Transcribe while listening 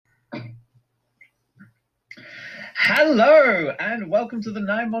Hello and welcome to the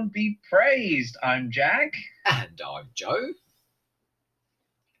 9-1 Be Praised. I'm Jack. And I'm Joe.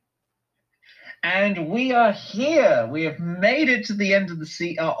 And we are here. We have made it to the end of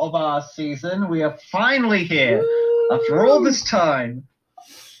of our season. We are finally here. Woo! After all this time.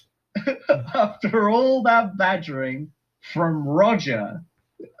 After all that badgering from Roger.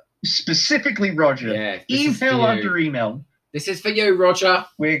 Specifically Roger. Yeah, email under email. This is for you, Roger.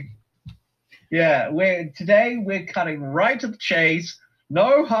 Today we're cutting right to the chase.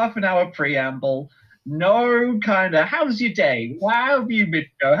 No half an hour preamble. No kind of, how's your day? How have you been,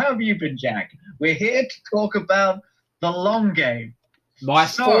 Joe? How have you been, Jack? We're here to talk about the long game. My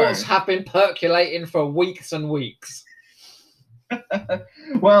thoughts have been percolating for weeks and weeks.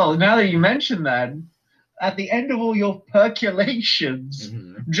 Well, now that you mention that, at the end of all your percolations,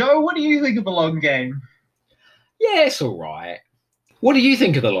 Joe, what do you think of the long game? Yeah, it's all right. What do you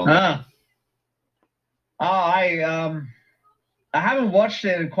think of the long game? I haven't watched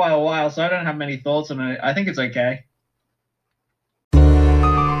it in quite a while, so I don't have many thoughts on it. I think it's okay.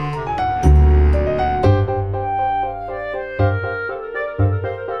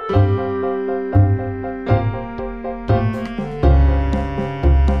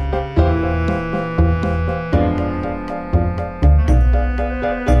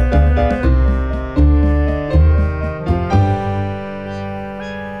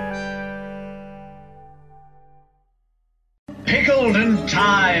 Pickled in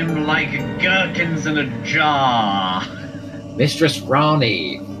time like gherkins in a jar. Mistress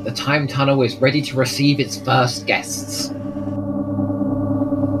Rani, the time tunnel is ready to receive its first guests.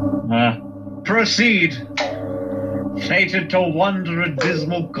 Proceed. Fated to wander a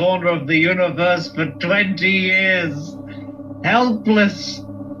dismal corner of the universe for 20 years. Helpless.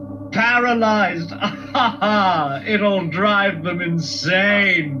 Paralyzed. It'll drive them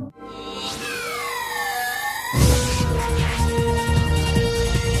insane.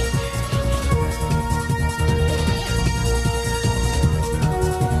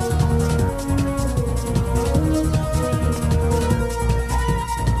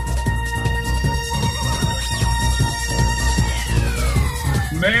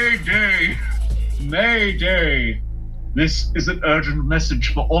 Mayday! Mayday! This is an urgent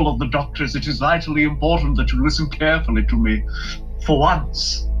message for all of the doctors. It is vitally important that you listen carefully to me. For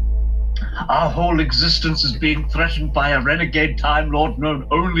once, our whole existence is being threatened by a renegade Time Lord known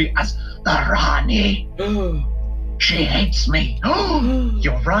only as the Rani. She hates me.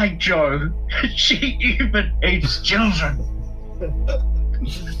 You're right, Joe. She even hates children.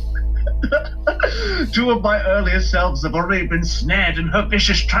 Two of my earliest selves have already been snared in her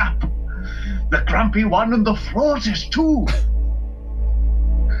vicious trap. The grumpy one and the flautist too.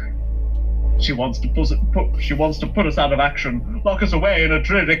 She wants to put us out of action, lock us away in a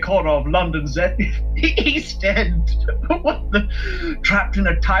dreary corner of London's East End. Trapped in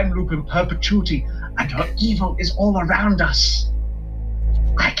a time loop in perpetuity, and her evil is all around us.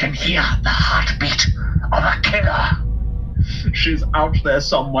 I can hear the heartbeat of a killer. She's out there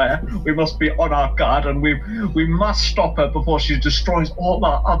somewhere. We must be on our guard, and we must stop her before she destroys all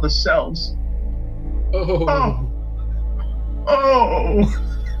our other selves. Oh.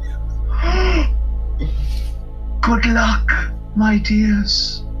 Good luck, my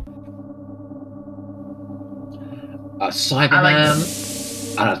dears. A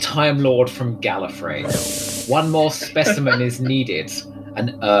Cyberman and a Time Lord from Gallifrey. One more specimen is needed.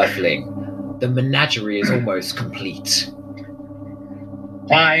 An Earthling. The menagerie is almost complete.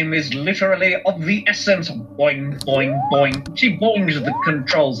 Time is literally of the essence. Boing, boing, boing. She boings the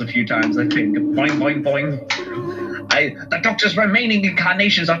controls a few times, I think. Boing, boing, boing. The Doctor's remaining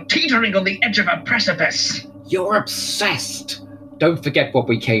incarnations are teetering on the edge of a precipice. You're obsessed. Don't forget what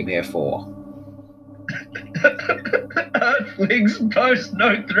we came here for. Earthlings pose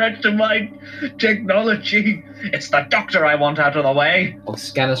no threat to my technology. It's the Doctor I want out of the way. Oh,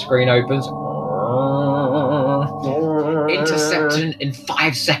 scanner screen opens. Intercepted in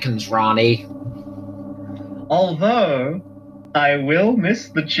 5 seconds, Rani. Although, I will miss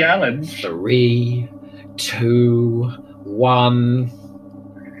the challenge. 3, 2, 1.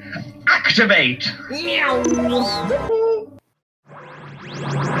 Activate!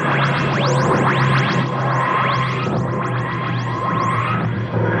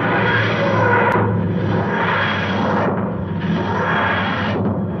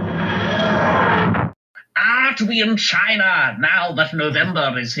 To be in China now that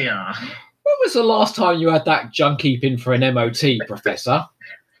November is here. When was the last time you had that junk heap in for an MOT, Professor?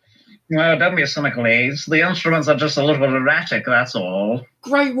 No, don't be a cynical, Ace. The instruments are just a little erratic, that's all.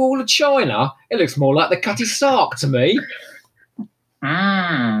 Great Wall of China? It looks more like the Cutty Sark to me.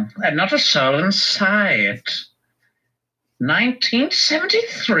 And not a soul in sight.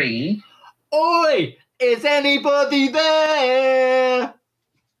 1973? Oi! Is anybody there?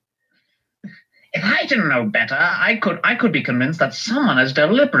 If I didn't know better, I could be convinced that someone has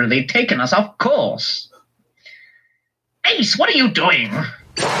deliberately taken us off course. Ace, what are you doing?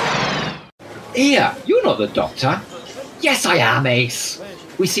 Here, you're not the Doctor. Yes, I am, Ace.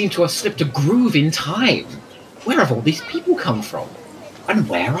 We seem to have slipped a groove in time. Where have all these people come from? And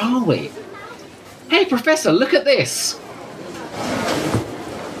where are we? Hey, Professor, look at this.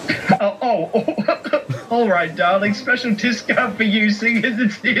 All right, darling. Special discount for you, seeing as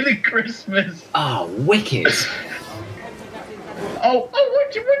it's nearly Christmas. Oh, wicked. What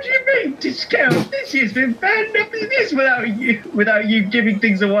do you mean discount? This year's been bad enough as it is without you giving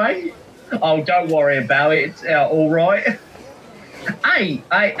things away. Oh, don't worry about it. It's all right. Hey,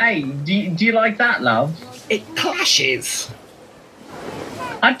 do you like that, love? It clashes.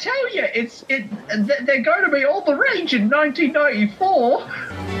 I tell you, they're going to be all the rage in 1994.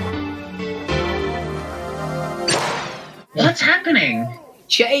 What's happening?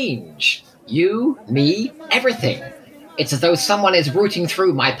 Change. You, me, everything. It's as though someone is routing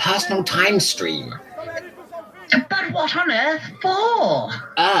through my personal time stream. But what on earth for?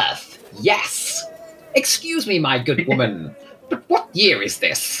 Earth, yes. Excuse me, my good woman, but what year is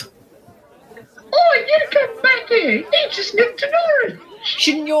this? Oh, you come back here. You just nipped an orange.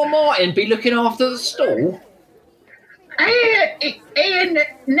 Shouldn't your Martin be looking after the stall? Ian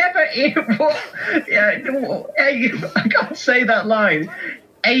never. I can't say that line.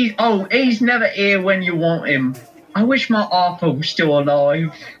 He's never here when you want him. I wish my Arthur was still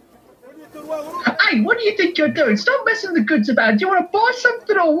alive. Hey, what do you think you're doing? Stop messing the goods about. Do you want to buy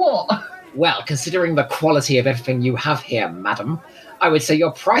something or what? Well, considering the quality of everything you have here, madam, I would say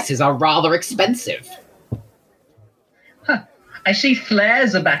your prices are rather expensive. Huh. I see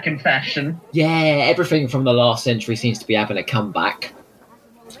flares are back in fashion. Yeah, everything from the last century seems to be having a comeback.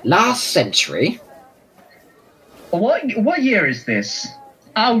 Last century? What year is this?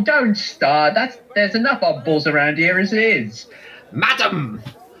 Oh, don't start. There's enough oddballs around here as it is. Madam!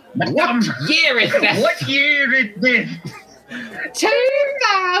 What year is this? What year is this?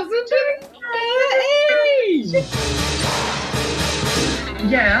 2008!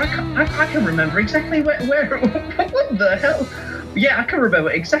 Yeah, I can remember exactly where what the hell? Yeah, I can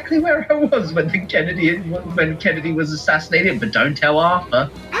remember exactly where I was when Kennedy was assassinated, but don't tell Arthur.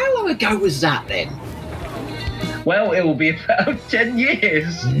 How long ago was that then? Well, it will be about 10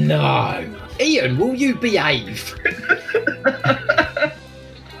 years. No. Ian, will you behave?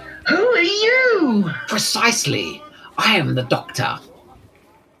 Who are you? Precisely. I am the Doctor.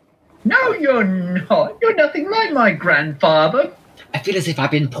 No, you're not. You're nothing like my grandfather. I feel as if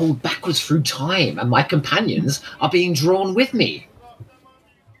I've been pulled backwards through time and my companions are being drawn with me.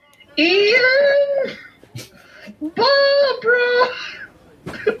 Ian! Barbara!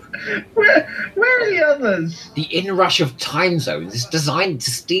 Where are the others? The inrush of time zones is designed to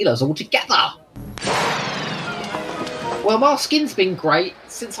steal us all together. Well, my skin's been great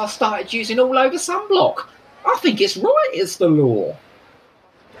since I started using all over sunblock. I think it's right, it's the law.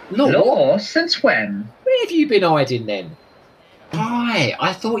 Law? Since when? Where have you been hiding then? Hi,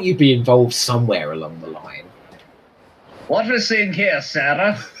 I thought you'd be involved somewhere along the line. What we're seeing here,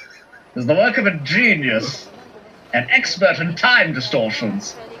 Sarah, is the work of a genius. An expert in time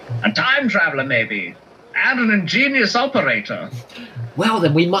distortions. A time traveler, maybe. And an ingenious operator. Well,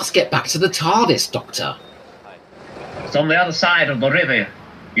 then we must get back to the TARDIS, Doctor. It's on the other side of the river.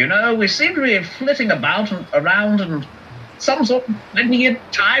 You know, we seem to be flitting about and around in some sort of linear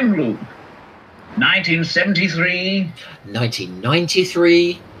time loop. 1973.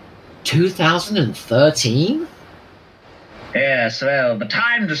 1993. 2013? Yes, well, the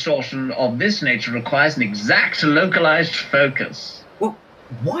time distortion of this nature requires an exact localized focus. Well,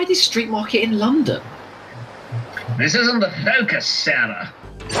 why this street market in London? This isn't the focus, Sarah.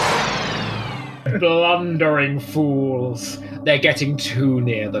 Blundering fools. They're getting too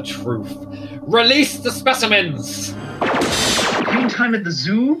near the truth. Release the specimens! Meantime at the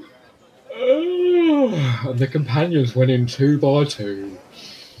zoo? And the companions went in 2 by 2.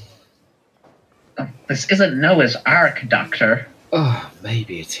 This isn't Noah's Ark, Doctor. Oh,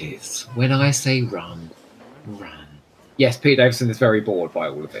 maybe it is. When I say run, run. Yes, Pete Davison is very bored by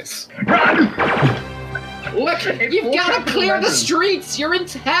all of this. Run! Look, you've got to clear the streets! You're in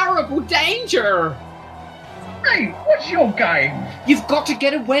terrible danger! Hey, what's your game? You've got to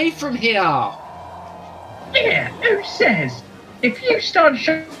get away from here! Yeah, who says? If you start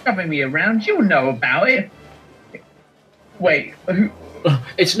shoving me around, you'll know about it. Wait, who?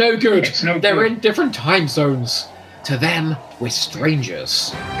 It's no good. It's no They're good. in different time zones. To them, we're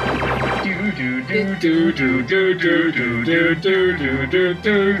strangers.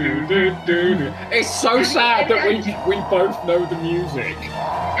 It's so sad that we both know the music.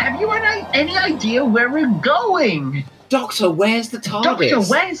 Have you any idea where we're going? Doctor, where's the TARDIS? Doctor,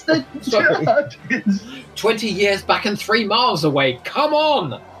 where's the TARDIS? 20 years back and 3 miles away. Come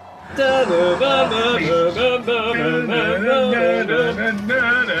on!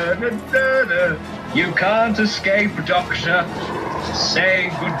 You can't escape, Doctor. Say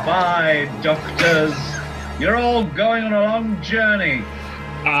goodbye, doctors. You're all going on a long journey.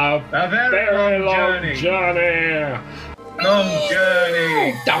 A very long journey. Long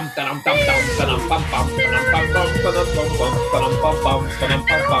journey.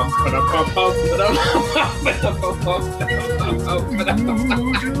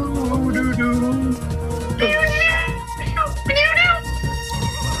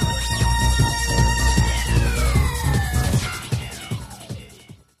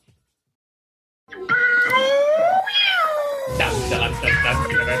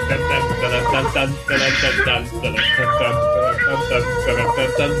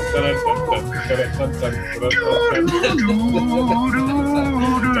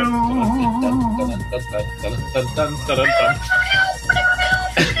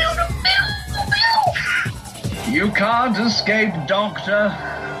 You can't escape, Doctor.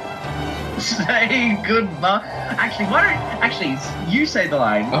 Say goodbye. Actually, you say the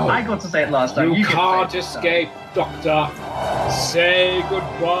line. Oh. I got to say it last time. You can't escape, Doctor. Say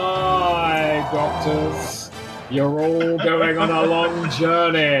goodbye, doctors. You're all going on a long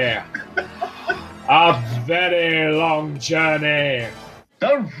journey. A very long journey.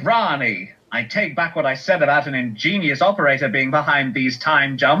 The Rani. I take back what I said about an ingenious operator being behind these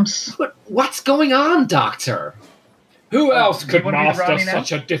time jumps. But what's going on, Doctor? Who else could master now?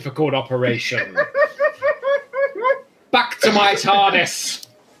 such a difficult operation? Back to my TARDIS.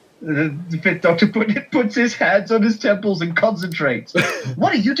 The Fifth Doctor puts his hands on his temples and concentrates.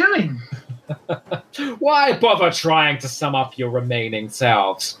 What are you doing? Why bother trying to sum up your remaining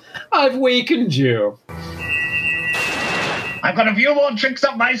selves? I've weakened you. I've got a few more tricks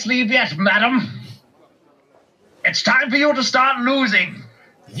up my sleeve yet, madam. It's time for you to start losing.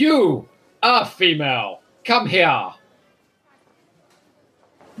 You, a female, come here.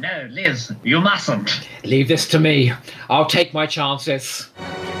 No, Liz, you mustn't. Leave this to me. I'll take my chances.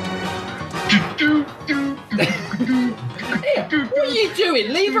 What are you doing?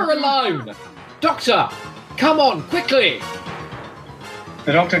 Leave her alone. Doctor, come on, quickly.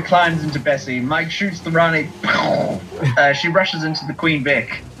 The Doctor climbs into Bessie. Mike shoots the Rani. She rushes into the Queen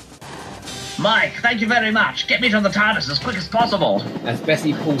Vic. Mike, thank you very much. Get me to the TARDIS as quick as possible. As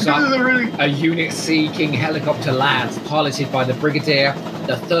Bessie pulls up, a Unit C King helicopter lands, piloted by the Brigadier.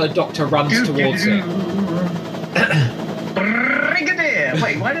 The Third Doctor runs towards it. Brigadier!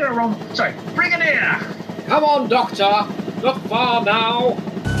 Wait, why did I wrong? Sorry, Brigadier! Come on, Doctor! Not far now!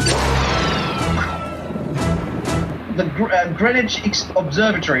 The Greenwich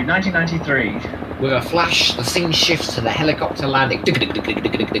Observatory, 1993. With a flash, the scene shifts to the helicopter landing.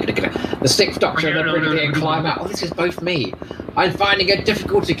 The Sixth Doctor and the Brigadier climb out. Oh, this is both me. I'm finding it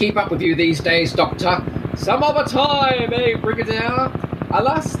difficult to keep up with you these days, Doctor. Some other time, eh, Brigadier?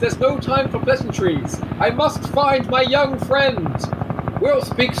 Alas, there's no time for pleasantries. I must find my young friend. We'll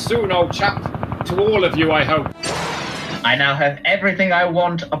speak soon, old chap. To all of you, I hope. I now have everything I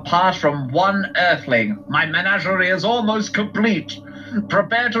want apart from one Earthling. My menagerie is almost complete.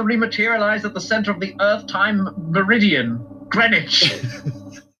 Prepare to rematerialize at the center of the Earth-time meridian, Greenwich.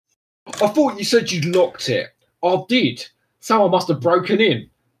 I thought you said you'd locked it. I did. Someone must have broken in.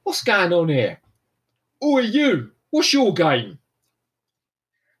 What's going on here? Who are you? What's your game?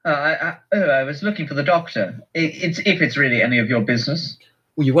 I was looking for the Doctor. If it's really any of your business.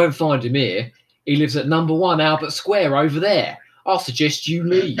 Well, you won't find him here. He lives at number 1 Albert Square over there. I suggest you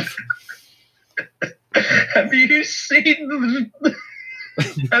leave. Have you seen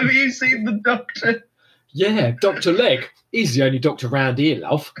the Doctor? Yeah, Dr. Leg. He's the only doctor round here,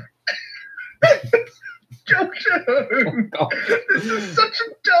 love. Doctor Who? Oh, this is such a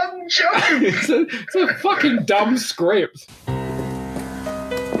dumb joke. It's a fucking dumb script.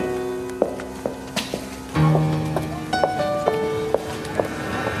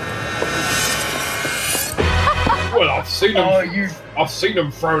 Well, I've seen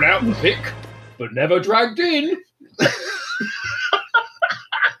them thrown out the pick, but never dragged in.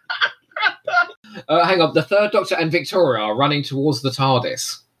 Hang on, the Third Doctor and Victoria are running towards the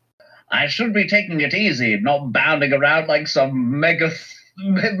TARDIS. I should be taking it easy, not bounding around like some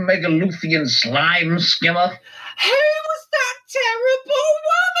megaluthian slime skimmer. Who was that terrible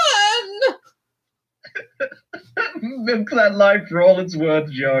woman? Milk that line for all it's worth,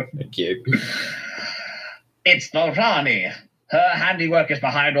 Joe. Thank you. It's the Rani. Her handiwork is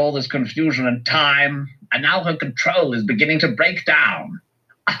behind all this confusion and time, and now her control is beginning to break down.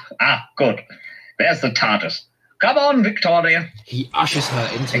 Good. There's the TARDIS. Come on, Victoria. He ushers her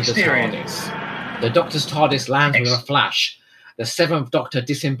into Exterior. the TARDIS. The Doctor's TARDIS lands with a flash. The Seventh Doctor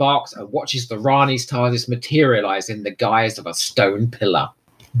disembarks and watches the Rani's TARDIS materialize in the guise of a stone pillar.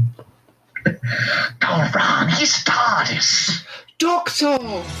 The Rani's TARDIS. Doctor!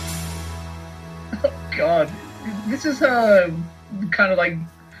 Oh, God. This is her kind of like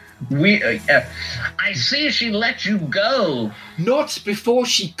weird. I see she let you go. Not before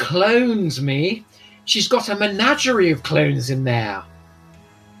she clones me. She's got a menagerie of clones in there.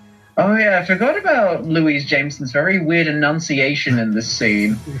 Oh, yeah, I forgot about Louise Jameson's very weird enunciation in this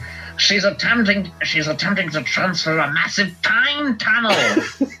scene. She's attempting to transfer a massive time tunnel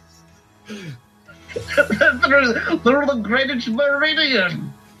through the Greenwich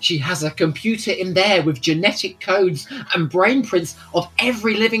Meridian. She has a computer in there with genetic codes and brain prints of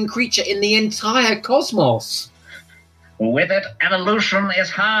every living creature in the entire cosmos. With it, evolution is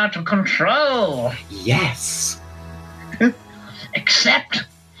hard to control. Yes. Except,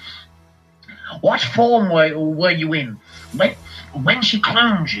 what form were you in when she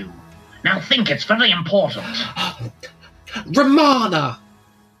cloned you? Now think, it's very important. Romana!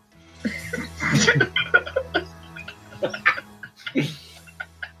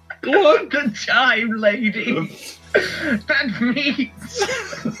 What the time, lady? That means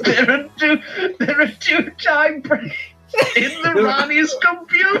there are two time breaks in the Rani's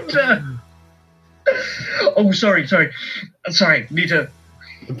computer. Oh, sorry. Need to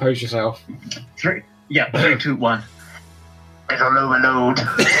Compose yourself. 3, 2, 1. It'll overload.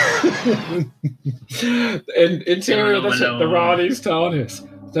 Interior of the Rani's TARDIS.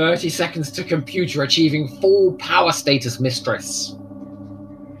 30 seconds to computer achieving full power status, mistress.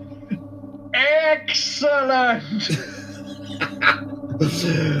 Excellent.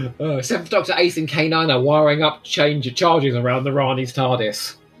 Seventh Doctor, Ace and K9 are wiring up charges around the Rani's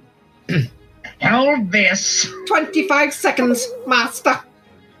TARDIS. Hold this. 25 seconds, master.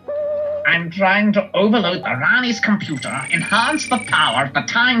 I'm trying to overload the Rani's computer, enhance the power of the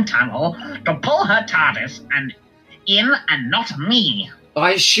time tunnel to pull her TARDIS in and not me.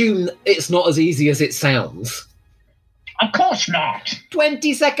 I assume it's not as easy as it sounds. Of course not.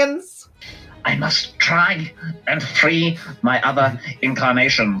 20 seconds. I must try and free my other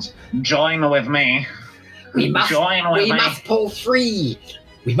incarnations. Join with me. We must pull 3.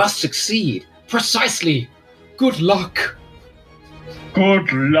 We must succeed. Precisely. Good luck. Good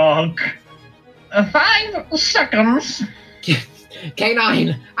luck. 5 seconds.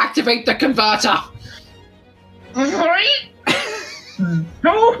 K9, activate the converter. 3.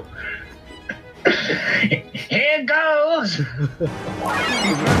 2. Here goes. The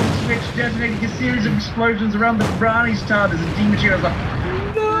switch detonating a series of explosions around the Rani's TARDIS and dematerials.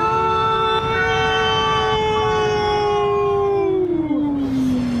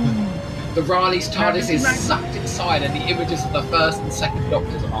 The Rani's TARDIS is sucked inside and the images of the first and second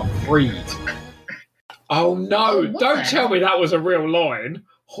Doctors are freed. Oh no, don't tell me that was a real line.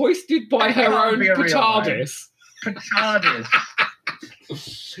 Hoisted by her own petardis. Petardis.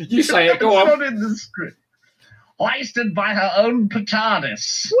 You say it, go on. It's not in the script. Hoisted by her own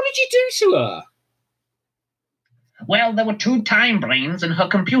petardis. What did you do to her? Well, there were 2 time brains in her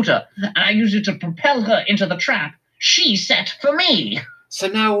computer, and I used it to propel her into the trap she set for me. So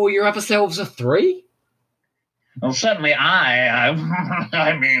now all your other selves are 3? Well, certainly we are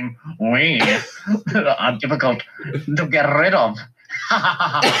difficult to get rid of.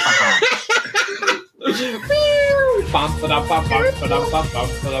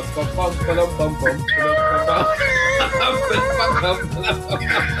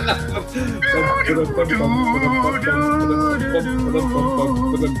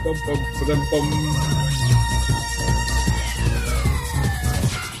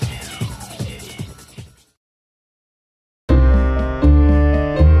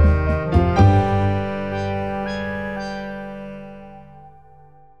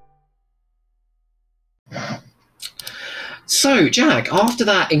 So, Jack, after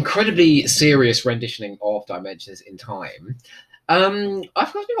that incredibly serious renditioning of Dimensions in Time, I've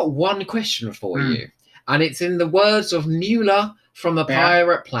got one question for you, and it's in the words of Nula from the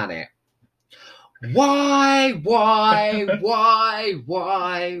Pirate Planet. Why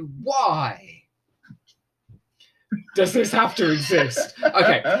does this have to exist?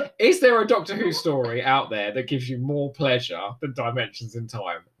 Okay, is there a Doctor Who story out there that gives you more pleasure than Dimensions in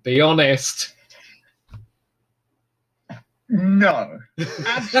Time? Be honest. No,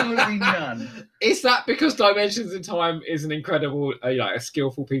 absolutely none. Is that because Dimensions in Time is an incredible, a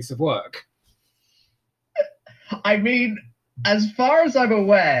skillful piece of work? I mean, as far as I'm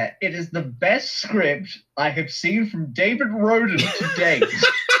aware, it is the best script I have seen from David Roden to date.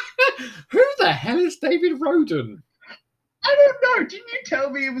 Who the hell is David Roden? I don't know. Didn't you tell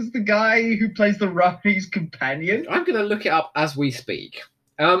me it was the guy who plays the Rani's companion? I'm going to look it up as we speak.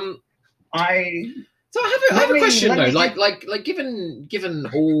 So I have a question though. Like, given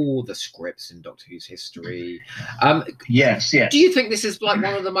all the scripts in Doctor Who's history, yes. Do you think this is like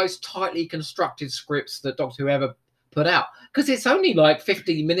one of the most tightly constructed scripts that Doctor Who ever put out? Because it's only like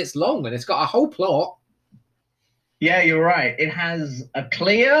 15 minutes long and it's got a whole plot. Yeah, you're right. It has a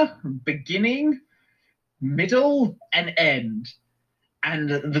clear beginning, middle, and end. And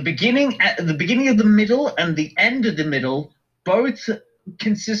the beginning of the middle and the end of the middle both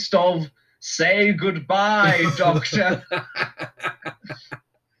consist of "Say goodbye, Doctor."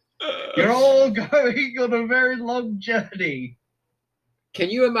 You're all going on a very long journey.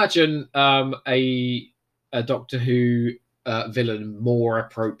 Can you imagine a Doctor Who villain more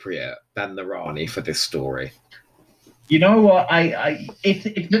appropriate than the Rani for this story? You know what?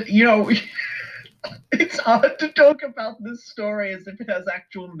 It's hard to talk about this story as if it has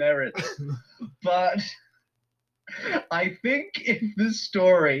actual merit, but I think if this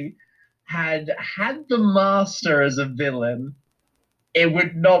story had the Master as a villain, it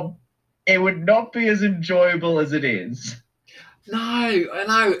would not be as enjoyable as it is. No, I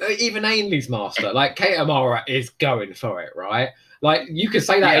know. Even Ainley's Master, like Kate Amara, is going for it, right? Like you could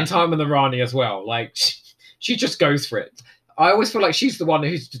say that in Time and the Rani as well. Like she just goes for it. I always feel like she's the one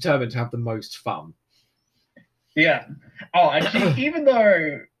who's determined to have the most fun. Yeah. Oh, and even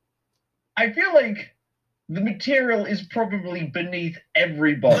though I feel like the material is probably beneath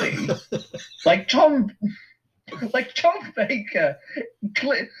everybody, like Tom Baker,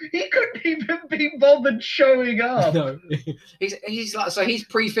 he couldn't even be bothered showing up. No, he's like, so he's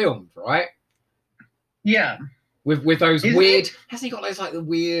pre-filmed, right? Yeah. With those weird, hasn't he got those like the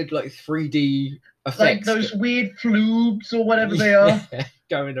weird like 3D effects? Like those weird flubes or whatever they are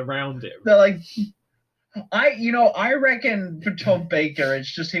going around him. They're like, I reckon for Tom Baker,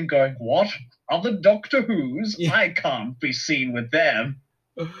 it's just him going, "What? Other Doctor Who's? Yeah. I can't be seen with them."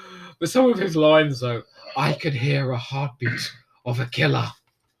 But some of his lines, though, "I could hear a heartbeat of a killer."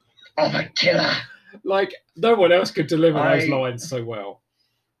 Of a killer. Like, no one else could deliver those lines so well.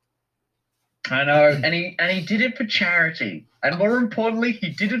 I know, and he did it for charity. And more importantly, he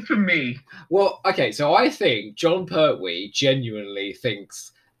did it for me. Well, okay, so I think John Pertwee genuinely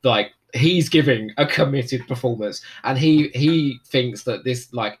thinks, like, he's giving a committed performance, and he thinks that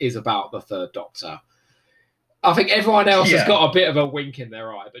this, like, is about the Third Doctor. I think everyone else has got a bit of a wink in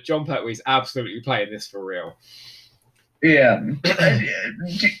their eye, but John Pertwee's absolutely playing this for real. Yeah.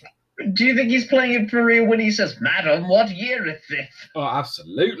 Do you think he's playing it for real when he says, "Madam, what year is this?" Oh,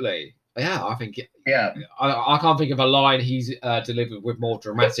 absolutely. Yeah, I think. Yeah. I can't think of a line he's delivered with more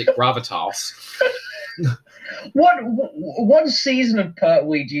dramatic gravitas. What season of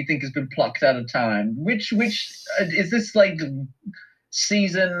Pertwee do you think has been plucked out of time? Which is this, like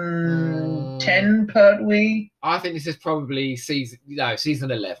season 10 Pertwee? I think this is probably season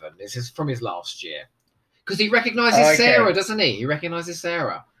 11. This is from his last year. Because he recognises Sarah, doesn't he? He recognises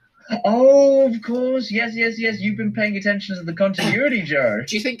Sarah. Oh, of course. Yes. You've been paying attention to the continuity, Joe.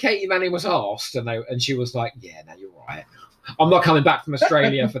 Do you think Katie Manning was asked and she was like, "Yeah, no, you're right. I'm not coming back from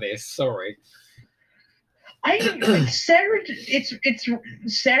Australia for this. Sorry." Sarah. It's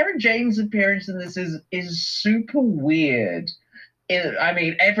Sarah Jane's appearance in this is super weird. I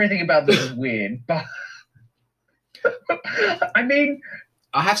mean, everything about this is weird, but I mean,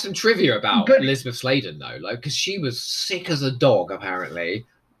 I have some trivia about Elizabeth Sladen though, like because she was sick as a dog apparently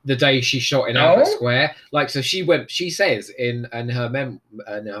the day she shot in Albert Square. Like, so she says in her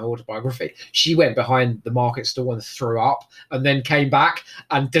autobiography, she went behind the market stall and threw up, and then came back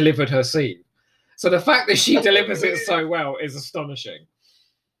and delivered her scene. So the fact that she delivers it so well is astonishing.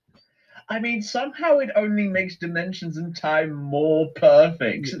 I mean, somehow it only makes Dimensions in Time more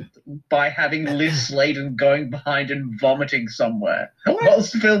perfect by having Liz Sladen going behind and vomiting somewhere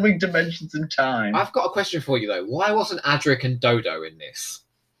whilst filming Dimensions in Time. I've got a question for you, though. Why wasn't Adric and Dodo in this?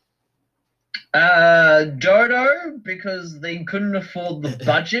 Dodo, because they couldn't afford the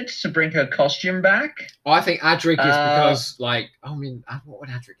budget to bring her costume back. I think Adric is because, like, I mean, what would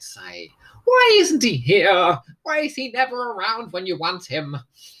Adric say? Why isn't he here? Why is he never around when you want him?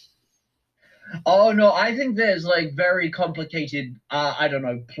 Oh, no, I think there's, like, very complicated, I don't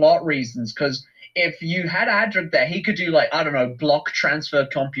know, plot reasons, because if you had Adric there, he could do like, I don't know, block transfer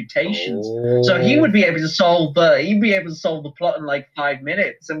computations. Oh. So he would be able to solve the plot in like 5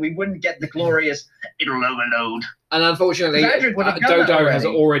 minutes, and we wouldn't get the glorious it'll overload. And unfortunately, Dodo has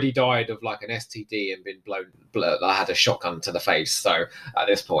already died of like an STD and been blown. I had a shotgun to the face. So at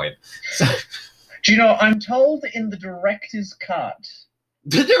this point, do you know? I'm told in the director's cut.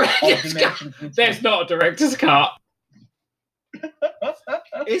 The director's cut. There's not a director's cut.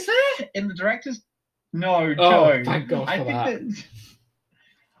 Is there? In the director's? No, Joe. Thank God for that.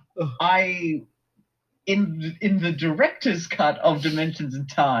 In the director's cut of Dimensions in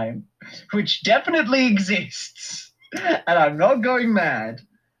Time, which definitely exists, and I'm not going mad.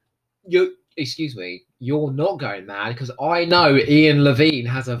 Excuse me, you're not going mad, because I know Ian Levine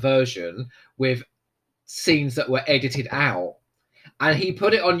has a version with scenes that were edited out, and he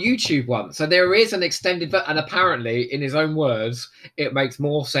put it on YouTube once. So there is an extended, and apparently, in his own words, it makes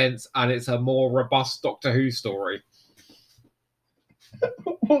more sense and it's a more robust Doctor Who story.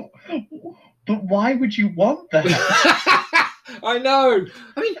 But why would you want that? I know.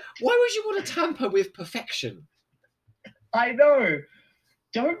 I mean, why would you want to tamper with perfection? I know.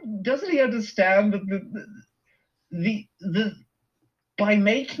 Doesn't he understand that the by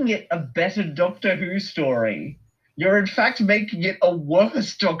making it a better Doctor Who story, you're in fact making it a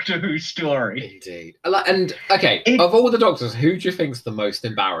worse Doctor Who story? Indeed. And okay, of all the Doctors, who do you think's the most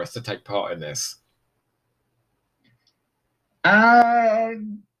embarrassed to take part in this? I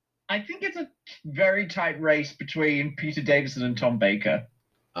think it's a very tight race between Peter Davison and Tom Baker.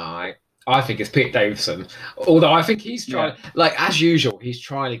 I think it's Pete Davison. Although I think he's trying, like, as usual, he's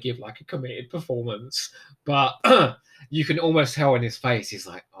trying to give like a committed performance. But you can almost tell in his face, he's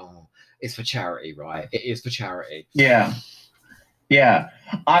like, oh, it's for charity, right? It is for charity. Yeah. Yeah.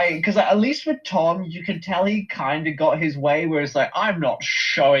 Because at least with Tom, you can tell he kind of got his way, where it's like, I'm not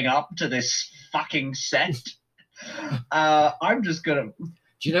showing up to this fucking set. I'm just going to...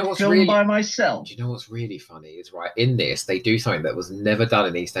 Do you know what's film by myself? Do you know what's really funny is, right, in this, they do something that was never done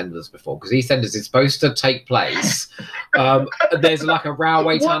in EastEnders before, because EastEnders is supposed to take place. There's like a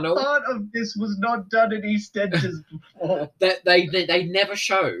railway tunnel. What part of this was not done in EastEnders before? They never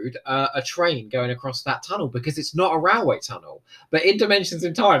showed a train going across that tunnel, because it's not a railway tunnel. But in Dimensions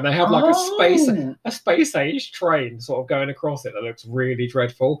in Time, they have like a space age train sort of going across it that looks really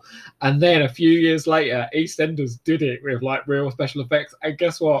dreadful. And then a few years later, EastEnders did it with like real special effects. And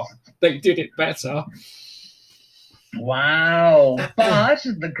guess what? They did it better. Wow. But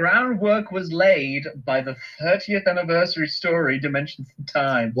the groundwork was laid by the 30th anniversary story, Dimensions in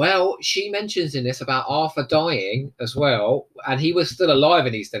Time. Well, she mentions in this about Arthur dying as well, and he was still alive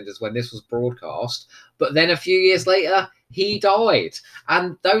in EastEnders when this was broadcast. But then a few years later, he died.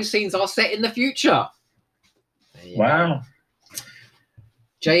 And those scenes are set in the future. Wow.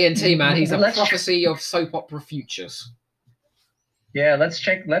 JNT, man, he's a prophecy of soap opera futures. Yeah, let's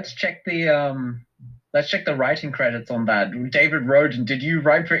check the writing credits on that. David Roden, did you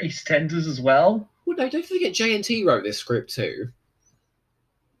write for EastEnders as well? Well, no, don't forget JNT wrote this script too.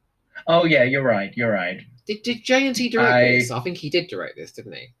 Oh yeah, you're right. Did JNT direct this? I think he did direct this,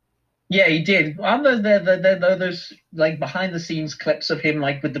 didn't he? Yeah, he did. Aren't there those like behind the scenes clips of him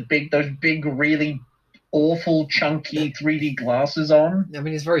like with those big really awful chunky 3D glasses on? I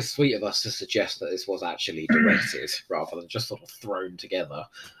mean, it's very sweet of us to suggest that this was actually directed rather than just sort of thrown together.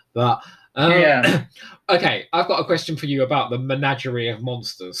 But yeah. Okay, I've got a question for you about the menagerie of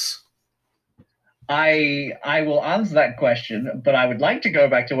monsters. I will answer that question, but I would like to go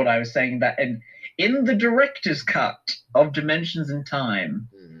back to what I was saying, that in the director's cut of Dimensions in Time,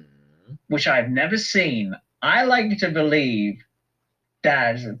 which I've never seen, I like to believe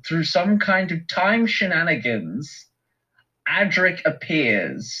that through some kind of time shenanigans, Adric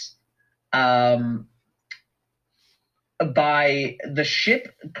appears by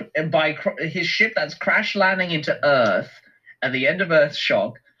his ship that's crash landing into Earth at the end of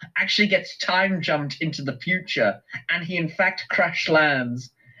Earthshock, actually gets time jumped into the future, and he in fact crash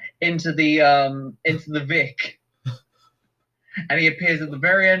lands into the Vic, and he appears at the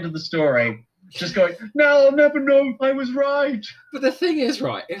very end of the story, just going, "No, I'll never know if I was right." But the thing is,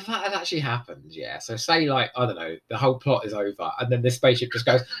 right, if that had actually happened, yeah, so say, like, I don't know, the whole plot is over, and then this spaceship just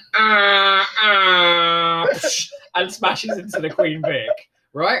goes, and smashes into the Queen Vic,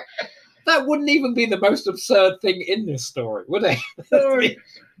 right? That wouldn't even be the most absurd thing in this story, would it?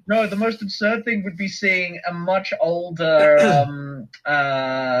 No, the most absurd thing would be seeing a much older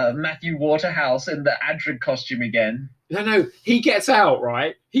Matthew Waterhouse in the Adric costume again. No, he gets out,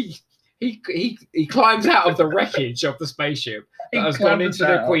 right? He climbs out of the wreckage of the spaceship that has gone into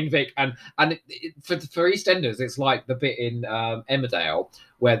the Queen Vic, and for EastEnders, it's like the bit in Emmerdale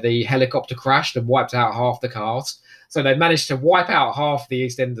where the helicopter crashed and wiped out half the cast. So they managed to wipe out half the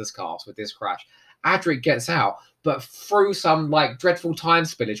EastEnders cast with this crash. Adric gets out, but through some like dreadful time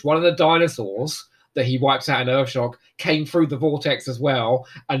spillage, one of the dinosaurs that he wipes out in Earthshock came through the vortex as well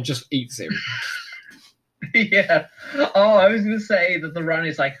and just eats him. Yeah. Oh, I was going to say that the run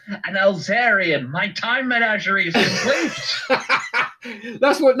is like, an Elzarian, my time menagerie is complete.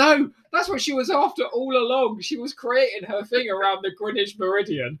 That's what she was after all along. She was creating her thing around the Greenwich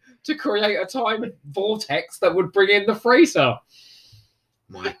Meridian to create a time vortex that would bring in the freighter.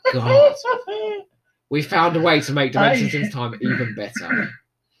 My God. We found a way to make Dimensions in Time even better.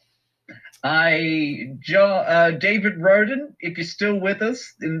 David Roden, if you're still with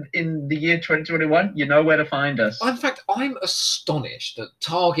us in the year 2021, you know where to find us. In fact, I'm astonished that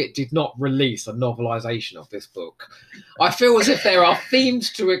Target did not release a novelization of this book. I feel as if there are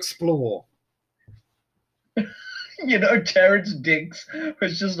themes to explore. Terrence Diggs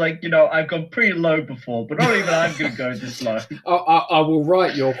was just like, I've gone pretty low before, but not even I'm going to go this low. I will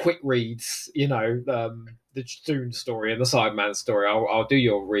write your quick reads, the Dune story and the Cyberman story. I'll do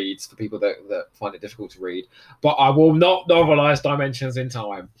your reads for people that find it difficult to read, but I will not novelize Dimensions in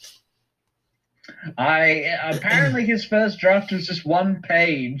Time. Apparently his first draft was just one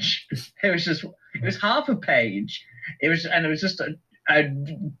page. It was half a page. It was just a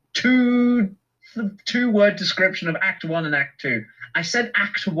two-word description of Act 1 and Act 2. I said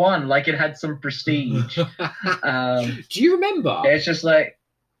Act 1 like it had some prestige. Do you remember? It's just like...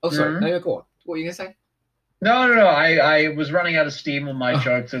 Oh, sorry. No, go on. What were you going to say? No. I was running out of steam on my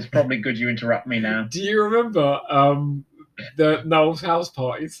joke, so it's probably good you interrupt me now. Do you remember the Noel's house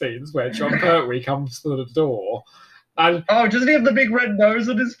party scenes where John Pertwee comes through the door? And doesn't he have the big red nose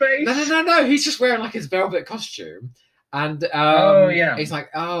on his face? No. He's just wearing like his velvet costume. And he's like,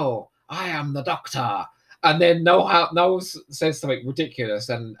 "Oh, I am the Doctor." And then Noel says something ridiculous,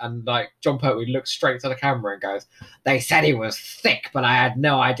 and like John Pertwee looks straight to the camera and goes, "They said he was thick, but I had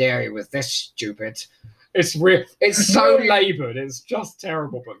no idea he was this stupid." It's weird. It's so laboured. It's just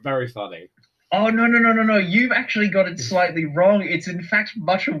terrible, but very funny. Oh, no. You've actually got it slightly wrong. It's in fact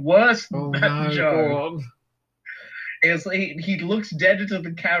much worse than that joke. He looks dead into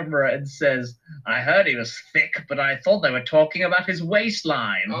the camera and says, "I heard he was thick, but I thought they were talking about his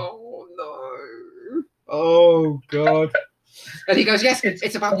waistline." Oh, no. Oh, God. And he goes, "Yes,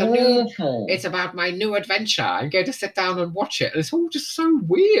 it's about it's about my new adventure. I'm going to sit down and watch it." And it's all just so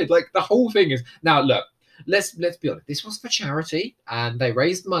weird. Like, the whole thing is... Now, look, let's be honest. This was for charity, and they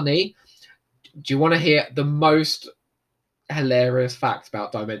raised money. Do you want to hear the most hilarious fact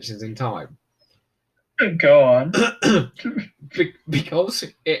about Dimensions in Time? Go on. Because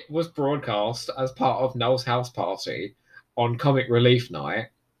it was broadcast as part of Noel's house party on Comic Relief Night,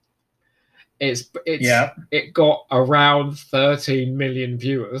 it got around 13 million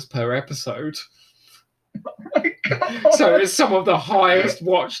viewers per episode. Oh my God. So it's some of the highest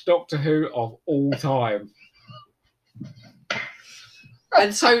watched Doctor Who of all time.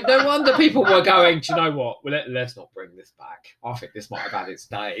 And so no wonder people were going, "Do you know what? Well, let's not bring this back. I think this might have had its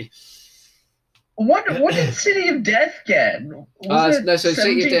day." What did City of Death get?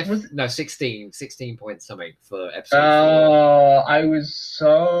 City of Death, 16 points something for episode 4. I was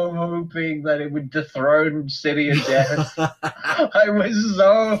so hoping that it would dethrone City of Death. I was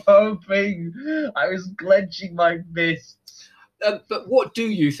so hoping. I was clenching my fists. But what do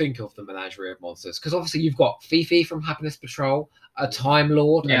you think of the Menagerie of Monsters? Because obviously you've got Fifi from Happiness Patrol, a Time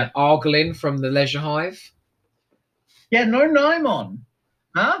Lord, and Argelin from the Leisure Hive. Yeah, no Naimon.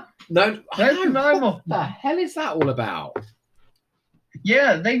 Huh? No, Naimon. What the hell is that all about?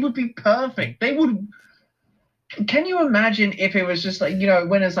 Yeah, they would be perfect. They would... Can you imagine if it was just like,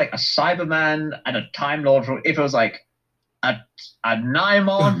 when it's like a Cyberman and a Time Lord, if it was like a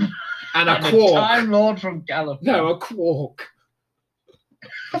Naimon and a Quark. A Time Lord from Gallifrey. No, a Quark.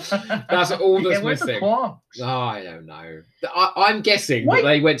 That's all that's missing. Oh, I don't know. I'm guessing that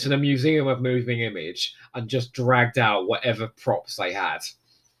they went to the Museum of Moving Image and just dragged out whatever props they had.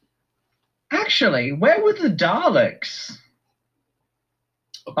 Actually, where were the Daleks?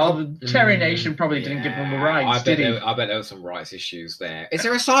 Oh, the Terry Nation probably didn't give them the rights, did he? I bet there were some rights issues there. Is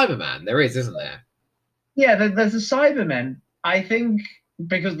there a Cyberman? There is, isn't there? Yeah, there's a Cyberman. I think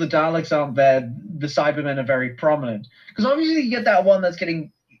because the Daleks aren't there, the Cybermen are very prominent. Because obviously you get that one that's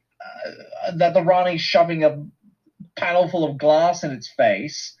getting... that the Rani's shoving a panel full of glass in its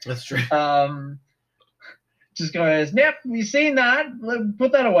face. That's true. Just goes, "Yep, we've seen that.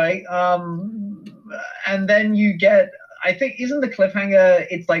 Put that away." And then you get I think isn't the cliffhanger?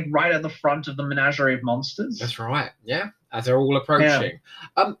 It's like right at the front of the menagerie of monsters. That's right. Yeah, as they're all approaching.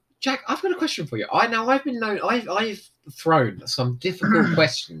 Jack, I've got a question for you. I've thrown some difficult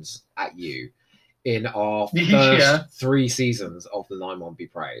questions at you in our first 3 seasons of The Nine Won't Be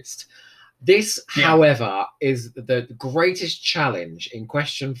Praised. This, however, is the greatest challenge in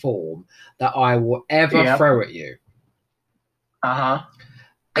question form that I will ever throw at you.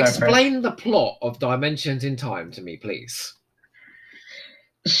 Explain the plot of Dimensions in Time to me, please.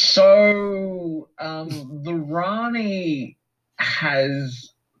 So, the Rani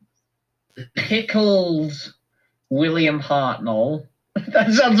has pickled William Hartnell.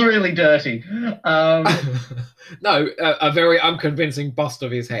 That sounds really dirty. No, a very unconvincing bust of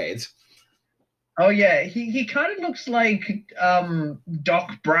his head. Oh yeah, he kind of looks like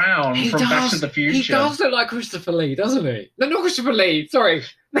Doc Brown from Back to the Future. He does look like Christopher Lee, doesn't he? No, not Christopher Lee. Sorry,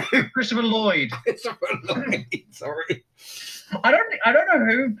 Christopher Lloyd. Christopher Lloyd. Sorry. I don't know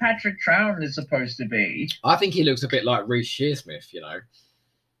who Patrick Troughton is supposed to be. I think he looks a bit like Reece Shearsmith, you know.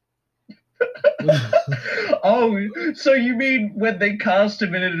 Oh, so you mean when they cast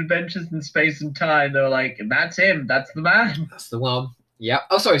him in Adventures in Space and Time, they were like, that's him, that's the man. That's the one. Yeah.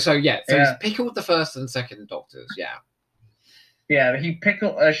 Oh, sorry. So he's pickled the first and second Doctors. Yeah. Yeah,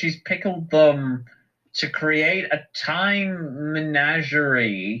 she's pickled them to create a time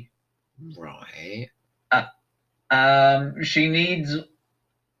menagerie. Right. She needs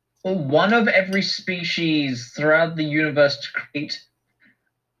one of every species throughout the universe to create.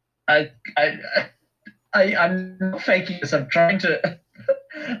 I'm not faking this. I'm trying to.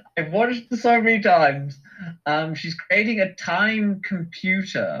 I've watched this so many times. She's creating a time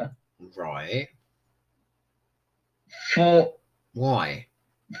computer. Right. For why?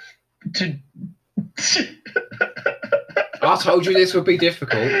 To. I told you this would be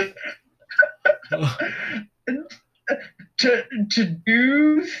difficult. To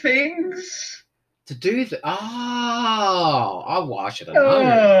do things. To do the I should have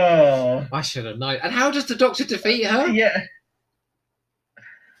known. I should have known. And how does the Doctor defeat her? Yeah.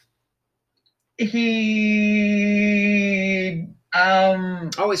 He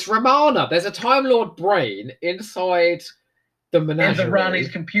it's Romana. There's a Time Lord brain inside the menagerie. In the Rani's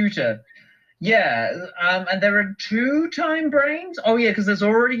computer. Yeah, and there are 2 time brains. Oh yeah, because there's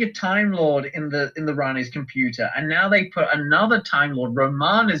already a Time Lord in the Rani's computer, and now they put another Time Lord,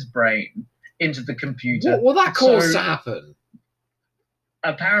 Romana's brain, into the computer. What will that cause to happen?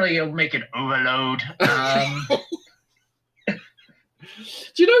 Apparently, it'll make it overload. Do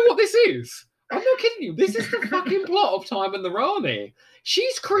you know what this is? I'm not kidding you. This is the fucking plot of Time and the Rani.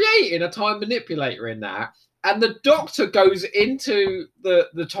 She's creating a time manipulator in that. And the Doctor goes into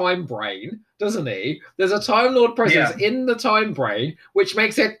the time brain, doesn't he? There's a Time Lord presence in the time brain, which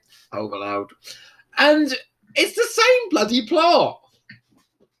makes it overload. And it's the same bloody plot.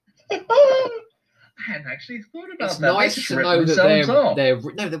 I hadn't actually thought about that. It's nice to know that they're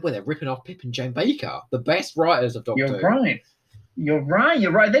ripping off Pip and Jane Baker, the best writers of Doctor Who. You're right.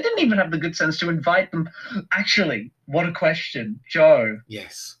 They didn't even have the good sense to invite them. Actually, what a question. Joe.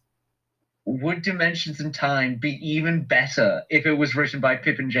 Yes. Would Dimensions in Time be even better if it was written by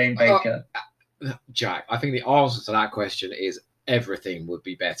Pip and Jane Baker? Jack, I think the answer to that question is everything would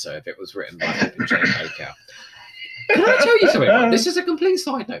be better if it was written by Pip and Jane Baker. Can I tell you something? This is a complete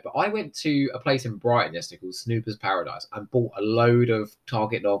side note, but I went to a place in Brighton yesterday called Snooper's Paradise and bought a load of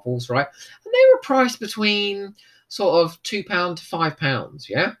Target novels, right? And they were priced between sort of £2 to £5,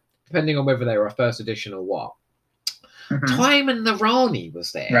 yeah? Depending on whether they were a first edition or what. Mm-hmm. Time and the Rani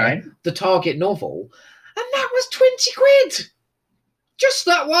was there, right? The Target novel, and that was 20 quid. Just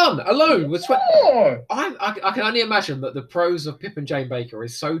that one alone was 20. I can only imagine that the prose of Pip and Jane Baker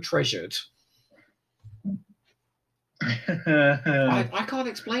is so treasured. I can't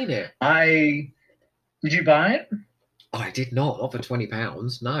explain it. Did you buy it? I did not for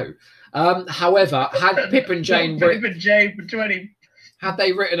 £20. No. However, had Pip and Jane for 20. Had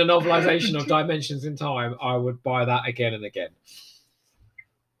they written a novelization of Dimensions in Time, I would buy that again and again.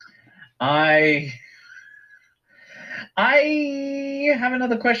 I have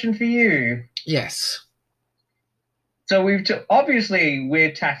another question for you. Yes. So obviously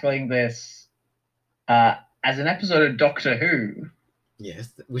we're tackling this as an episode of Doctor Who.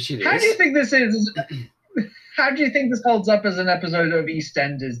 Yes, which it is. How do you think this is? How do you think this holds up as an episode of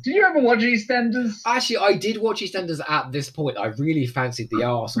EastEnders? Did you ever watch EastEnders? Actually, I did watch EastEnders at this point. I really fancied the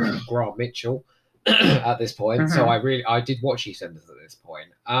arse of Grant Mitchell at this point. Mm-hmm. So I did watch EastEnders at this point.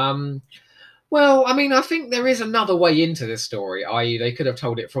 Well, I mean, I think there is another way into this story, i.e. they could have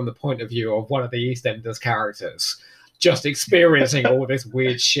told it from the point of view of one of the EastEnders characters, just experiencing all this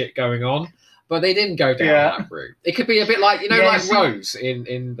weird shit going on. but they didn't go down that route. It could be a bit like, like Rose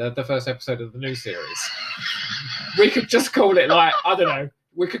in the first episode of the new series. We could just call it like, I don't know,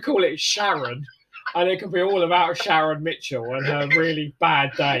 we could call it Sharon, and it could be all about Sharon Mitchell and her really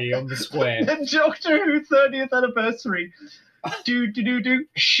bad day on the square. The Doctor Who 30th anniversary.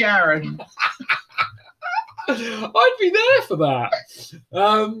 Sharon. I'd be there for that.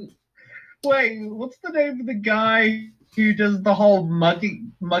 Wait, what's the name of the guy who does the whole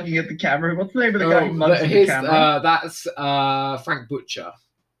mugging at the camera? What's the name of the guy who mugs at the camera? That's Frank Butcher.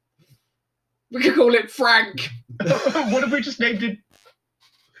 We could call it Frank. What if we just named it?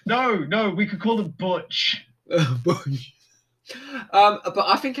 No, we could call it Butch. Butch. But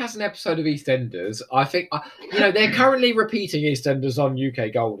I think as an episode of EastEnders, I think they're currently repeating EastEnders on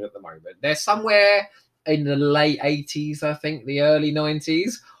UK Gold at the moment. They're somewhere in the late 80s, I think, the early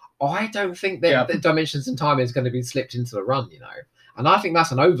 90s. I don't think that the Dimensions in Time is going to be slipped into the run, and I think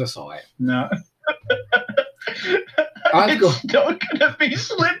that's an oversight. No. It's not going to be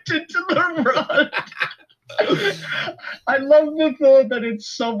slipped into the run. I love the thought that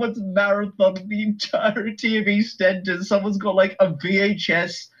it's someone's marathon the entirety of EastEnders. Someone's got like a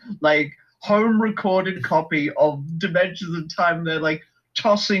VHS, like home recorded copy of Dimensions in Time. They're like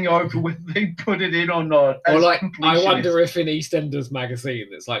tossing over whether they put it in or not. Or like, I wonder if in EastEnders magazine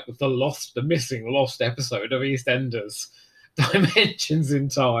it's like the missing lost episode of EastEnders. Dimensions in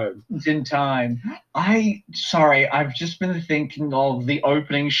Time. In Time. I've just been thinking of the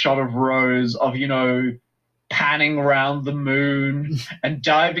opening shot of Rose of, panning around the moon and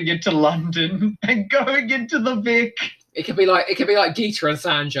diving into London and going into the Vic. It could be like Geeta and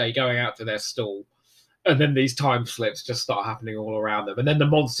Sanjay going out to their stall, and then these time slips just start happening all around them, and then the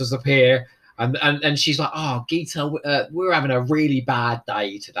monsters appear, and she's like, "Oh, Geeta, we're having a really bad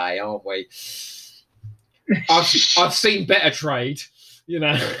day today, aren't we? I've seen better trade, Did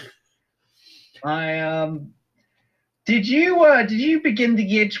you begin the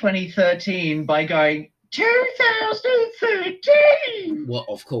year 2013 by going 2013? Well,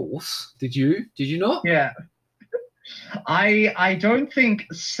 of course. Did you not? Yeah. I don't think,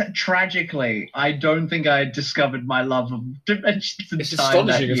 tragically, I had discovered my love of Dimensions in Time. It's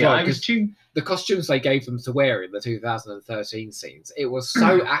astonishing as well. I was too... The costumes they gave them to wear in the 2013 scenes, it was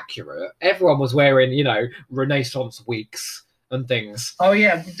so accurate. Everyone was wearing, Renaissance wigs and things. Oh,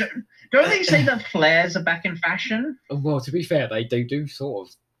 yeah. Don't they say that flares are back in fashion? Well, to be fair, they do sort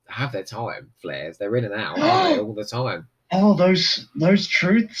of have their time, flares. They're in and out, aren't they, all the time? Oh, those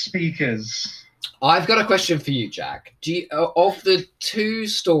truth speakers. I've got a question for you, Jack. Of the two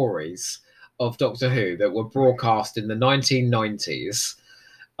stories of Doctor Who that were broadcast in the 1990s,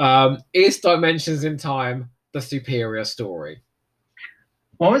 is Dimensions in Time the superior story?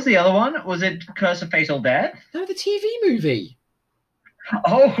 What was the other one? Was it Curse of Fatal Death? No, the TV movie.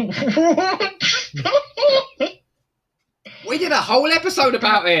 Oh, we did a whole episode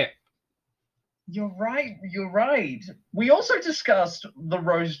about it. You're right. We also discussed the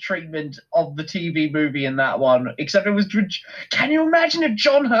Rose treatment of the TV movie in that one, except it was... Can you imagine if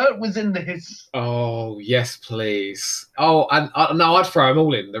John Hurt was in this? Oh, yes, please. Oh, and no, I'd throw them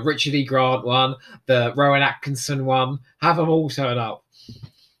all in. The Richard E. Grant one, the Rowan Atkinson one. Have them all turn up.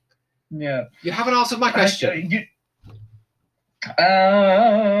 Yeah. You haven't answered my question.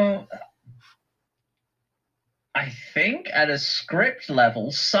 I think at a script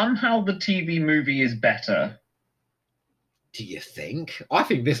level, somehow the TV movie is better. Do you think? I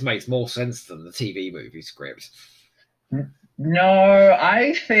think this makes more sense than the TV movie script. No,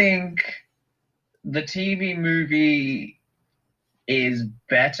 I think the TV movie is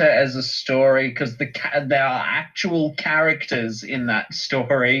better as a story because there are actual characters in that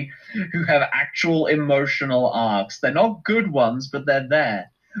story who have actual emotional arcs. They're not good ones, but they're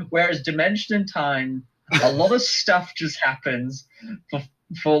there. Whereas Dimension in Time, a lot of stuff just happens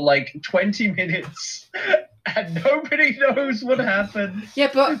for like 20 minutes and nobody knows what happened. Yeah,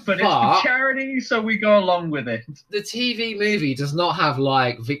 but it's for charity, so we go along with it. The TV movie does not have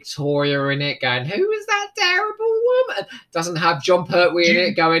like Victoria in it going, "Who is that terrible woman?" Doesn't have John Pertwee in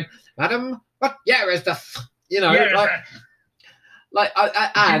it going, "Madam, what year is the do you know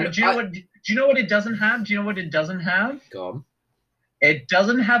what it doesn't have? Do you know what it doesn't have? Go on. It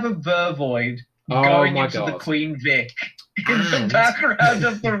doesn't have a Vervoid going into the Queen Vic in the background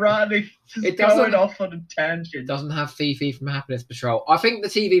of the running. It going off on a tangent. It doesn't have Fifi from Happiness Patrol. I think the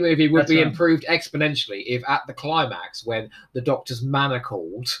TV movie would be improved exponentially if at the climax, when the Doctor's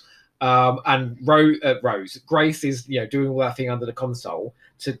manacled and Grace is doing all that thing under the console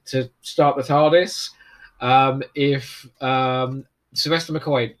to start the TARDIS, if Sylvester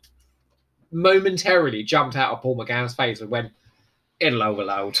McCoy momentarily jumped out of Paul McGann's face and went, it'll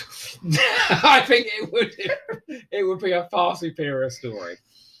overload. I think it would be a far superior story.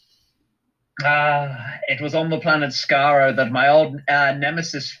 It was on the planet Skaro that my old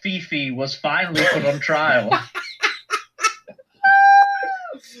nemesis Fifi was finally put on trial.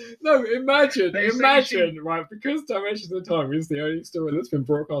 No, imagine, right? Because Dimensions of Time is the only story that's been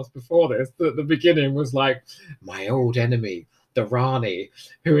broadcast before this. That the beginning was like, my old enemy, the Rani,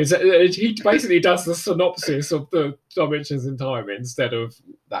 who is he basically does the synopsis of the Dimensions in Time instead of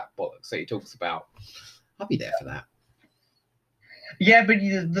that bollocks that he talks about. I'll be there for that. Yeah, but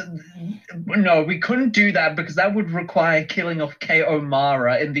no, we couldn't do that because that would require killing off K.O.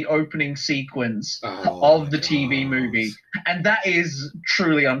 Mara in the opening sequence of the TV movie. And that is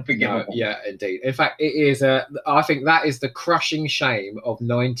truly unforgivable. No, yeah, indeed. In fact, it is. I think that is the crushing shame of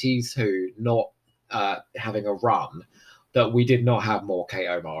 90s Who not having a run, that we did not have more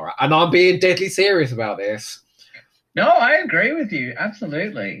K.O. Mara. And I'm being deadly serious about this. No, I agree with you.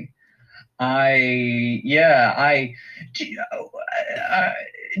 Absolutely. Did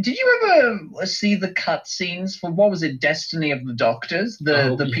you ever see the cutscenes for, what was it, Destiny of the Doctors,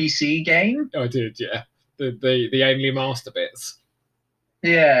 the PC game? I did, yeah. The only master bits.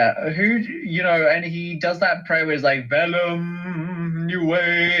 Yeah, and he does that prayer where he's like, Velum Nue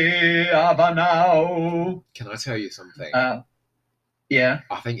Avanao. Can I tell you something? Yeah.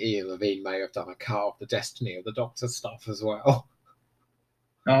 I think Ian Levine may have done a cut of the Destiny of the Doctor stuff as well.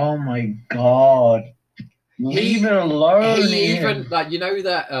 Oh my god. Leave it alone. He even, like,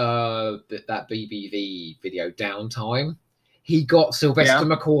 that BBV video Downtime, he got Sylvester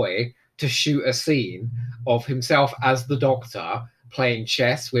McCoy to shoot a scene of himself as the Doctor playing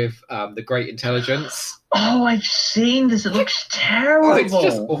chess with the Great Intelligence. Oh, I've seen this. It looks terrible. Oh, it's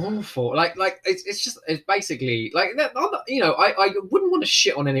just awful. It's basically like that. I wouldn't want to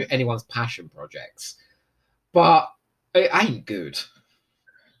shit on anyone's passion projects, but it ain't good.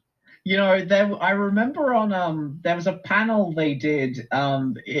 I remember on there was a panel they did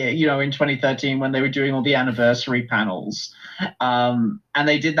in 2013 when they were doing all the anniversary panels, and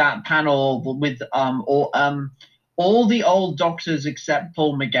they did that panel with all the old Doctors except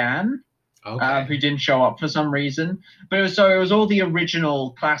Paul McGann, who didn't show up for some reason. But it was all the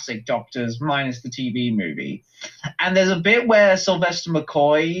original classic Doctors minus the TV movie. And there's a bit where Sylvester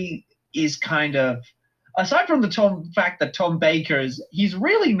McCoy is kind of, aside from the fact that Tom Baker he's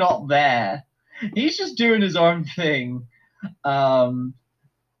really not there. He's just doing his own thing. But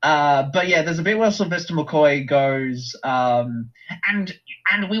yeah, there's a bit where Sylvester McCoy goes, and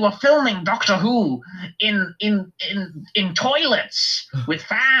we were filming Doctor Who in toilets with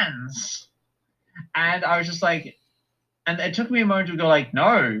fans. And I was just like, and it took me a moment to go like,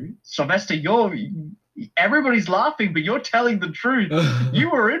 no, Sylvester, everybody's laughing, but you're telling the truth. You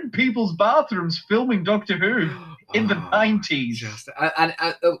were in people's bathrooms filming Doctor Who in the 90s. And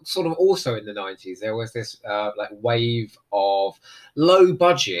sort of also in the 90s, there was this wave of low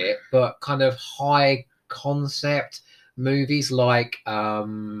budget but kind of high concept movies, like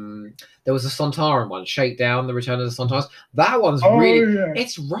there was a Sontaran one, Shakedown, The Return of the Sontarans. That one's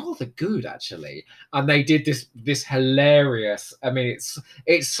it's rather good actually. And they did this hilarious, I mean,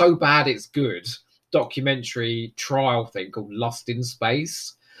 it's so bad it's good, documentary trial thing called Lost in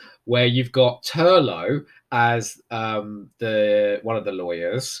Space, where you've got Turlough as one of the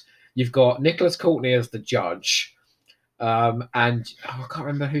lawyers, you've got Nicholas Courtney as the judge, and I can't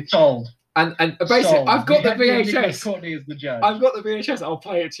remember who. Sold. And basically, Sold. I've got the Nicholas Courtney as the judge. I've got the VHS. I'll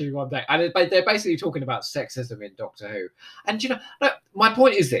play it to you one day. And they're basically talking about sexism in Doctor Who. And my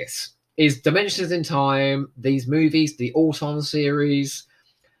point is this: is Dimensions in Time, these movies, the Auton series.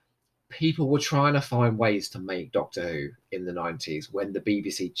 People were trying to find ways to make Doctor Who in the 90s when the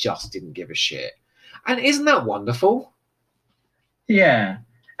BBC just didn't give a shit. And isn't that wonderful? Yeah.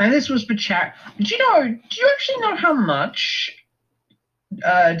 And this was for chat. Do you actually know how much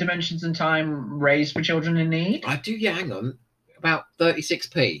Dimensions in Time raised for children in need? I do, yeah, hang on. About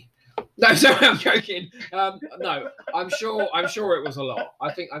 36p. No, sorry, I'm joking. No, I'm sure it was a lot.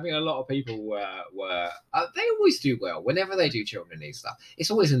 I think a lot of people were they always do well whenever they do children need stuff.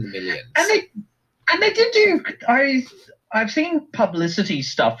 It's always in the millions. And they did do. I've seen publicity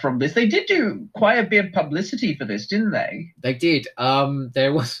stuff from this. They did do quite a bit of publicity for this, didn't they? They did.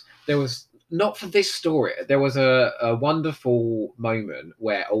 There was not for this story. There was a wonderful moment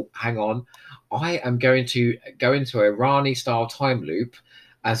where, oh, hang on, I am going to go into a Rani style time loop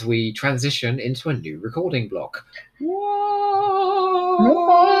as we transition into a new recording block. Whoa.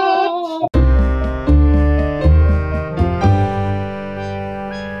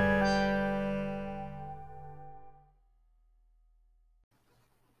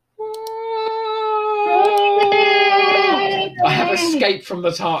 I have from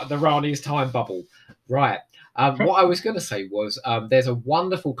the Rani's time bubble. Right. What I was going to say was there's a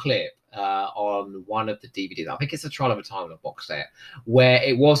wonderful clip on one of the DVDs. I think it's the Trial of a Time Lord box set, where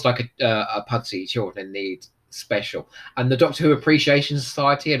it was like a Pudsey Children in Need special, and the Doctor Who Appreciation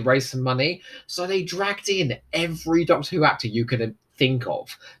Society had raised some money, so they dragged in every Doctor Who actor you could think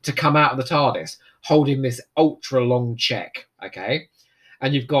of to come out of the TARDIS holding this ultra long check. Okay,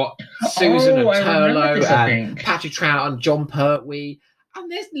 and you've got Susan and Turlough and Patrick Trout and John Pertwee, and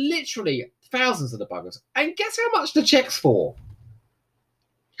there's literally thousands of the buggers. And guess how much the check's for?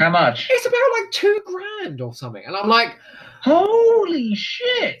 How much? It's about like $2,000 or something. And I'm like, holy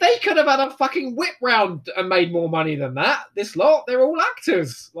shit! They could have had a fucking whip round and made more money than that. This lot, they're all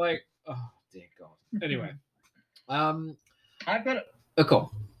actors. Like, oh dear God. Anyway, I've got.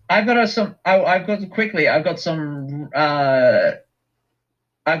 Cool. I've got some. I've got quickly. I've got some. I've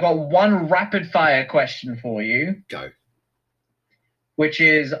got one rapid fire question for you. Go. Which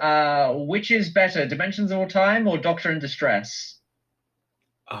is better, Dimensions of Time or Doctor in Distress?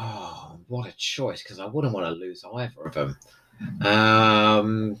 Oh, what a choice! Because I wouldn't want to lose either of them.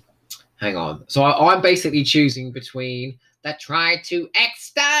 Hang on. So I'm basically choosing between that tried to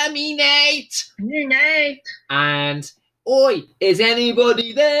exterminate and oi, is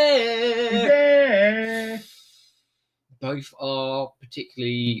anybody there? Both are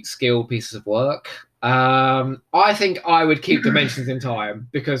particularly skilled pieces of work. I think I would keep Dimensions in Time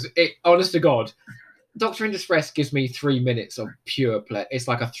because it, honest to God, Doctor in Distress gives me 3 minutes of pure play. It's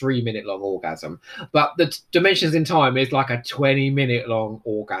like a 3-minute long orgasm, but the Dimensions in Time is like a 20-minute long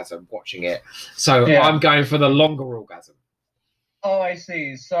orgasm watching it. So yeah. I'm going for the longer orgasm. Oh, I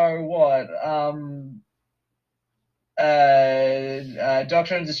see. So what?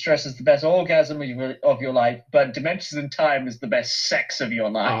 Doctor in Distress is the best orgasm of your life, but Dimensions in Time is the best sex of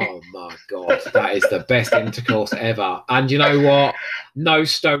your life. Oh my God, that is the best intercourse ever. And you know what? No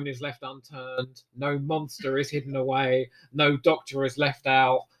stone is left unturned. No monster is hidden away. No Doctor is left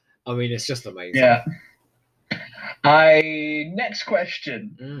out. I mean, it's just amazing. Yeah. Next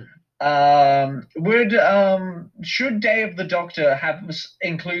question. Should Day of the Doctor have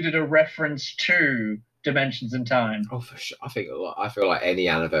included a reference to Dimensions in Time? Oh, for sure. I feel like any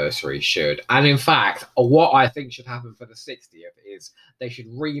anniversary should. And in fact, what I think should happen for the 60th is they should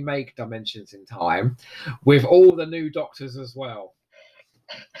remake Dimensions in Time with all the new Doctors as well.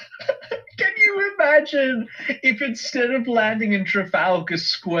 Can you imagine if instead of landing in Trafalgar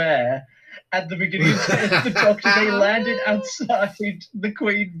Square at the beginning of the Doctor, they landed outside the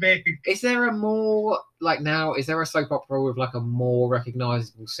Queen Vic? Is there a more, like now, is there a soap opera with like a more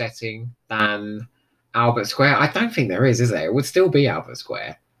recognisable setting than Albert Square? I don't think there is there? It would still be Albert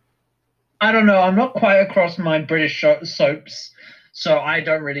Square. I don't know. I'm not quite across my British soaps, so I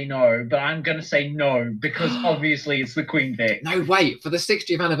don't really know. But I'm going to say no, because obviously it's the Queen Vic. No, wait. For the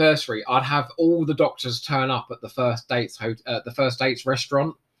 60th anniversary, I'd have all the Doctors turn up at the First Dates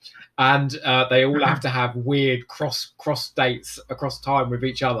restaurant, and they all have to have weird cross dates across time with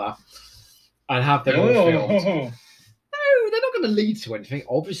each other, and have them all filmed. They're not going to lead to anything.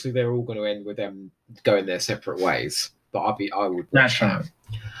 Obviously, they're all going to end with them going their separate ways. But I would watch that.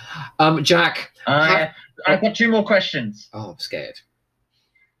 Jack, I've got 2 more questions. Oh, I'm scared.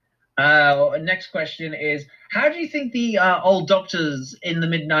 Next question is: how do you think the old Doctors in the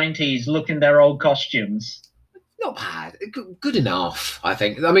mid-90s look in their old costumes? Not bad. Good enough, I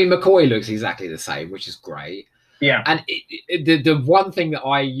think. I mean, McCoy looks exactly the same, which is great. Yeah. And the one thing that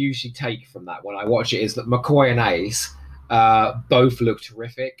I usually take from that when I watch it is that McCoy and Ace both look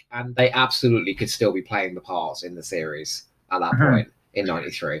terrific, and they absolutely could still be playing the parts in the series at that point in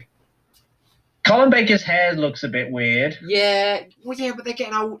 '93. Colin Baker's hair looks a bit weird. Yeah, well, yeah, but they're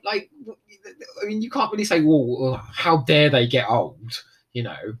getting old. Like, I mean, you can't really say, "Well, how dare they get old?" You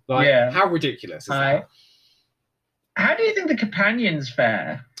know, like, how ridiculous is that? How do you think the companions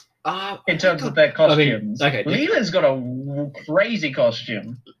fare in terms of their costumes? I mean, okay, Leela's got a crazy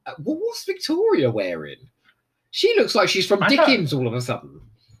costume. Well, what's Victoria wearing? She looks like she's from Dickens all of a sudden.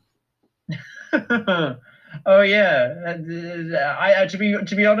 Oh yeah. To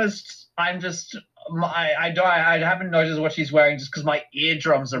be honest, I haven't noticed what she's wearing just because my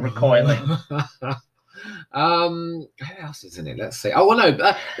eardrums are recoiling. Who else is in it? Let's see. Oh well,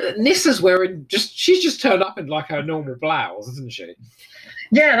 no. Nissa's wearing she's just turned up in like her normal blouse, isn't she?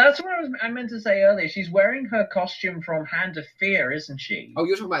 Yeah, that's what I meant to say earlier. She's wearing her costume from Hand of Fear, isn't she? Oh,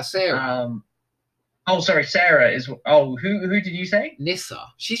 you're talking about Sarah. Oh, sorry, Sarah is. Oh, who did you say? Nissa.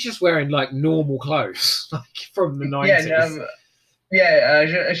 She's just wearing like normal clothes, like from the 90s.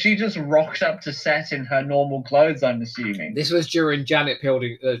 She just rocked up to set in her normal clothes, I'm assuming. This was during Janet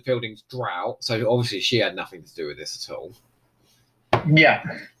Fielding's drought, so obviously she had nothing to do with this at all. Yeah,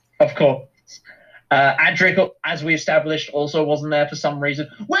 of course. Adric, as we established, also wasn't there for some reason.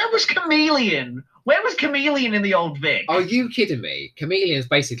 Where was Chameleon? Where was Chameleon in the old Vic? Are you kidding me? Chameleon's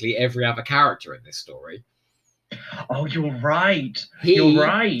basically every other character in this story. Oh, you're right. You're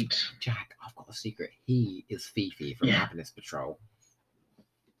right. Jack, I've got a secret. He is Fifi from Happiness Patrol.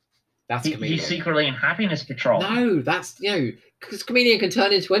 That's Chameleon. He's secretly in Happiness Patrol. No, that's, because Chameleon can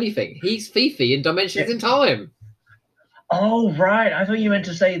turn into anything. He's Fifi in Dimensions in Time. Oh, right. I thought you meant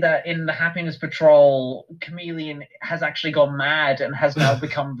to say that in the Happiness Patrol, Chameleon has actually gone mad and has now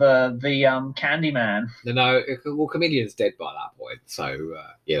become the Candyman. No, well, Chameleon's dead by that point, so,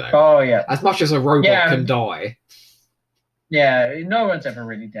 Oh, yeah. As much as a robot can die. Yeah, no one's ever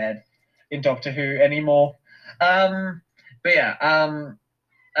really dead in Doctor Who anymore. But yeah,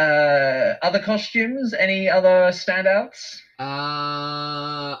 other costumes? Any other standouts?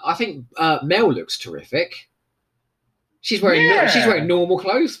 I think Mel looks terrific. She's wearing normal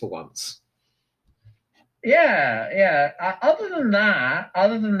clothes for once. Yeah. Other than that,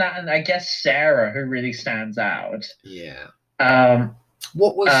 and I guess Sarah, who really stands out. Yeah.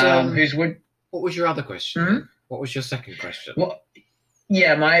 What was your other question? Hmm? What was your second question? Well,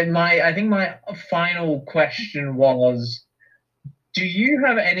 yeah, I think my final question was, do you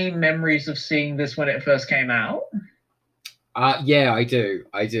have any memories of seeing this when it first came out? Yeah, I do.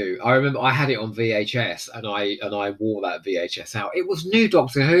 I remember I had it on VHS, and I wore that VHS out. It was new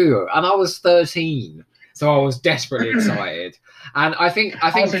Doctor Who, and I was 13, so I was desperately excited. And I think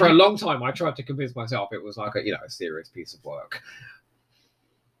for a long time I tried to convince myself it was like a serious piece of work.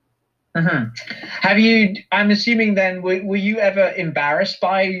 Mm-hmm. Have you? I'm assuming then, were you ever embarrassed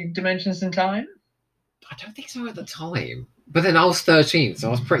by Dimensions in Time? I don't think so at the time, but then I was 13, so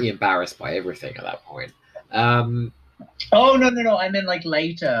I was pretty embarrassed by everything at that point. Oh, no. I meant like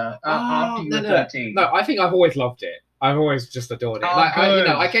later, after you were 13. No, I think I've always loved it. I've always just adored it.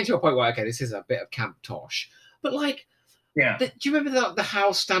 I came to a point where, okay, this is a bit of camp tosh. But do you remember the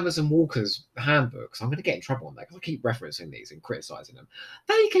How Stammers and Walkers handbooks? I'm going to get in trouble on that because I keep referencing these and criticising them.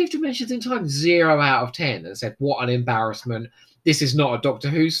 They gave Dimensions in Time 0 out of 10 and said, what an embarrassment. This is not a Doctor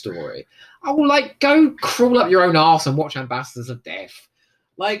Who story. I will, go crawl up your own arse and watch Ambassadors of Death.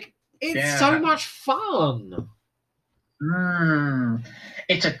 It's so much fun.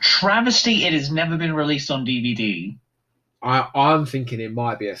 It's a travesty it has never been released on DVD. I'm thinking it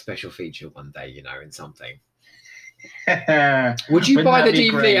might be a special feature one day, in something. Would you buy the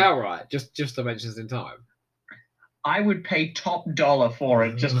DVD outright, just Dimensions in Time? I would pay top dollar for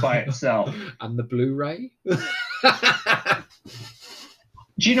it just by itself. And the Blu-ray?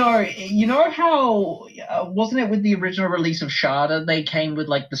 Do you know how, wasn't it with the original release of Sharda, they came with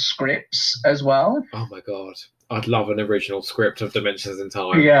the scripts as well? Oh my God. I'd love an original script of Dimensions in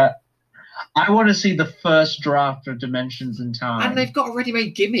Time. Yeah. I want to see the first draft of Dimensions in Time. And they've got a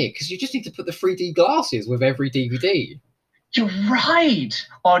ready-made gimmick because you just need to put the 3D glasses with every DVD. You're right.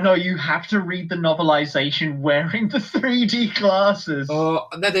 Oh, no, you have to read the novelization wearing the 3D glasses. Oh,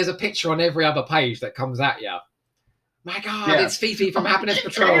 and then there's a picture on every other page that comes at you. My God, It's Fifi from Happiness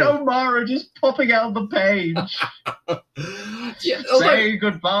Patrol. Kate O'Mara just popping out of the page. Say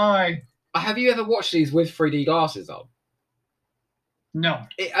goodbye. Have you ever watched these with 3D glasses on? No.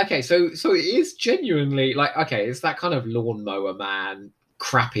 So it is genuinely it's that kind of Lawnmower Man,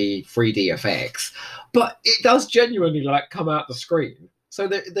 crappy 3D effects, but it does genuinely come out the screen. So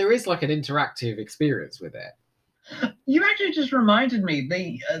there is an interactive experience with it. You actually just reminded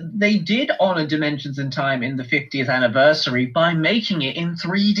me, they did honor Dimensions in Time in the 50th anniversary by making it in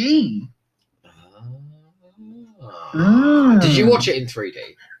 3D. Did you watch it in 3D?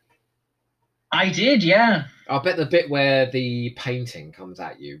 I did, yeah. I bet the bit where the painting comes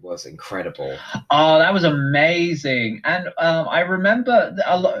at you was incredible. Oh, that was amazing. And I remember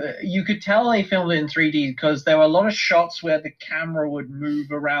you could tell they filmed it in 3D because there were a lot of shots where the camera would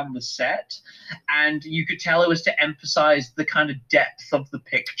move around the set, and you could tell it was to emphasize the kind of depth of the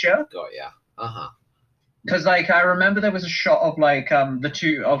picture. Got ya. Uh-huh. Because I remember there was a shot of the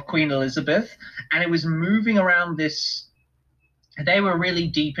two of Queen Elizabeth, and it was moving around this. They were really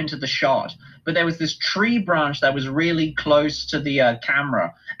deep into the shot, but there was this tree branch that was really close to the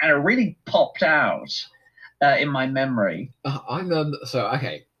camera, and it really popped out in my memory. I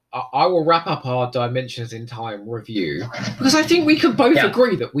will wrap up our Dimensions in Time review because I think we can both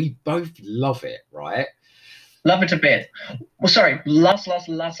agree that we both love it, right? Love it a bit. Well, sorry, last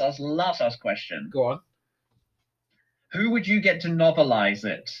question. Go on. Who would you get to novelize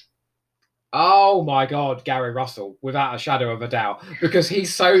it? Oh my God, Gary Russell, without a shadow of a doubt, because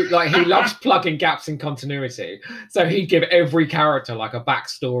he's so like he loves plugging gaps in continuity. So he'd give every character like a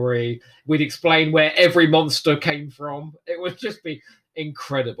backstory. We'd explain where every monster came from. It would just be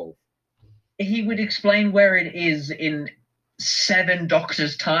incredible. He would explain where it is in 7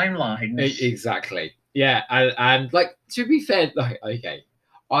 Doctors timelines. Exactly. Yeah, and like to be fair, like okay,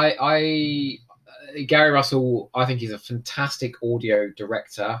 I Gary Russell, I think he's a fantastic audio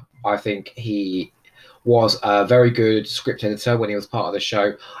director. I think he was a very good script editor when he was part of the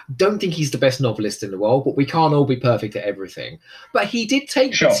show. Don't think he's the best novelist in the world, but we can't all be perfect at everything. But he did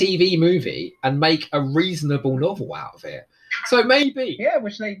take the TV movie and make a reasonable novel out of it. So maybe, yeah,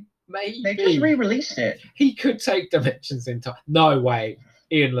 which they just re-released it. He could take Dimensions in Time. No way,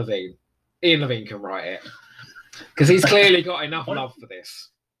 Ian Levine. Ian Levine can write it because he's clearly got enough love for this.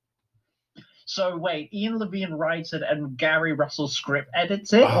 So wait, Ian Levine writes it and Gary Russell script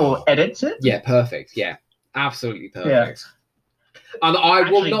edits it or edits it? Yeah, perfect. Yeah, absolutely perfect. Yeah. And I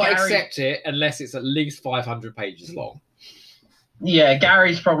will not accept it unless it's at least 500 pages long. Yeah,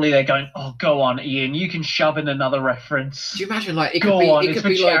 Gary's probably there going, "Oh, go on, Ian, you can shove in another reference." Do you imagine like it could be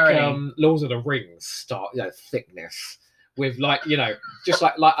like Lord of the Rings thickness with like just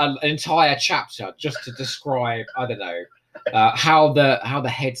like an entire chapter just to describe how the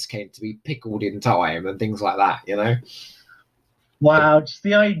heads came to be pickled in time and things like that, Wow, just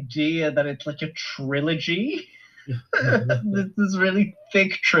the idea that it's like a trilogy. This really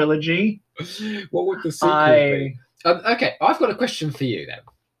thick trilogy. What would the sequel be? Okay, I've got a question for you then.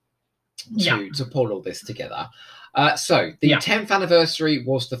 To pull all this together. So the 10th anniversary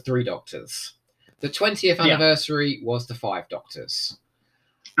was the 3 Doctors. The 20th anniversary was the 5 Doctors.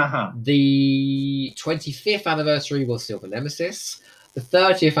 The 25th anniversary was Silver Nemesis. The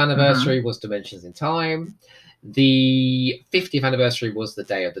 30th anniversary was Dimensions in Time. The 50th anniversary was the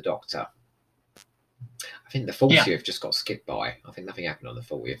Day of the Doctor. I think the 40th just got skipped by. I think nothing happened on the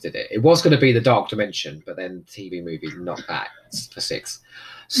 40th, did it? It was going to be the Dark Dimension, but then TV movie knocked that for 6.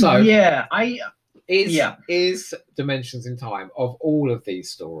 So is Dimensions in Time, of all of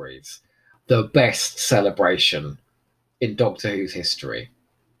these stories, the best celebration in Doctor Who's history?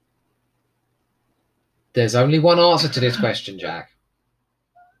 There's only one answer to this question, Jack.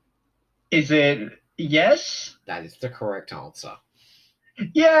 Is it yes? That is the correct answer.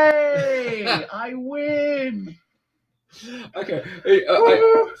 Yay! I win. Okay.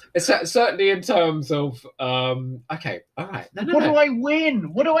 Certainly in terms of okay, all right. No. Do I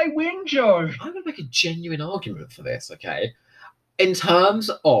win? What do I win, Joe? I'm gonna make a genuine argument for this, okay? In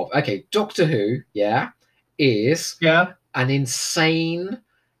terms of Doctor Who, is an insane,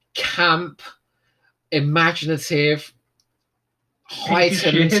 camp, imaginative,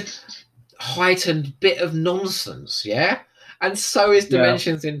 heightened bit of nonsense, and so is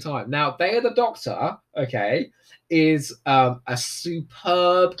Dimensions in Time. Now, Day of the Doctor, is a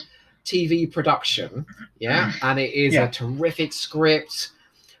superb TV production, and it is a terrific script,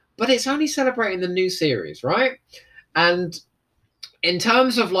 but it's only celebrating the new series, right? And in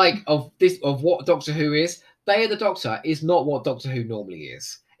terms of of what Doctor Who is, Day of the Doctor is not what Doctor Who normally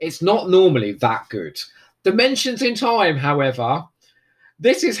is. It's not normally that good. Dimensions in Time, however,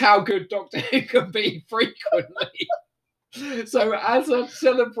 this is how good Doctor Who can be frequently. So as a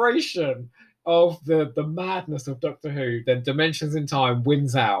celebration of the madness of Doctor Who, then Dimensions in Time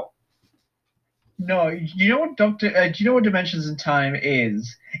wins out. No, you know what do you know what Dimensions in Time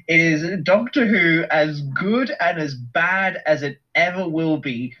is? It is Doctor Who as good and as bad as it ever will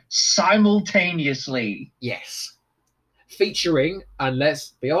be simultaneously. Yes. Featuring, and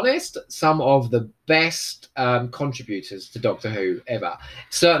let's be honest, some of the best contributors to Doctor Who ever.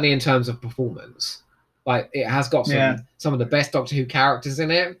 Certainly in terms of performance. Like, it has got some of the best Doctor Who characters in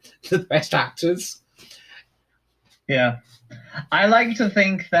it, the best actors. Yeah. I like to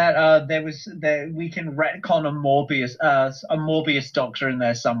think that we can retcon a Morbius Doctor in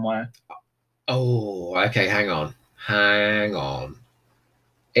there somewhere. Oh, okay, hang on.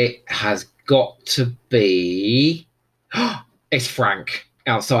 It has got to be... It's Frank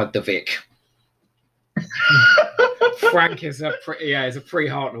outside the Vic. Frank is a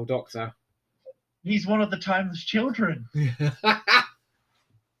pre-Hartnell Doctor. He's one of the Timeless Children.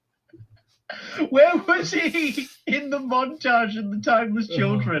 Where was he in the montage in the Timeless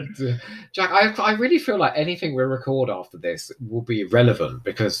Children? Jack, I really feel like anything we record after this will be irrelevant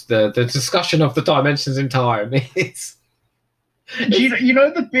because the discussion of the Dimensions in Time is... You know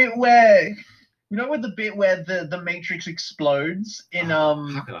the bit where You know, with the bit where the Matrix explodes in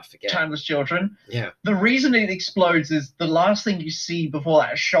How can I forget? Timeless Children? Yeah. The reason it explodes is the last thing you see before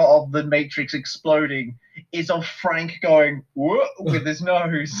that shot of the Matrix exploding is of Frank going "Whoa," with his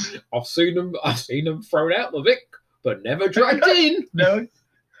nose. I've seen them thrown out the Vic, but never dragged in. No,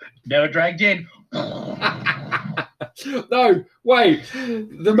 never dragged in. No, wait.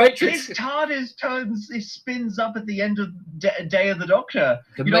 The Matrix. His TARDIS it spins up at the end of Day of the Doctor.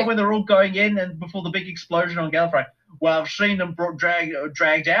 When they're all going in and before the big explosion on Gallifrey. Well, I've seen them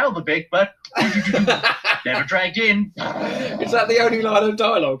dragged out of the Vic, but never dragged in. Is that the only line of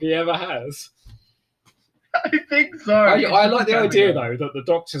dialogue he ever has? I think so. I like the idea, though, that the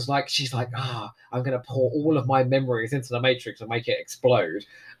Doctor's she's like, I'm going to pour all of my memories into the Matrix and make it explode.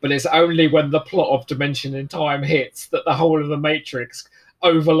 But it's only when the plot of Dimension in Time hits that the whole of the Matrix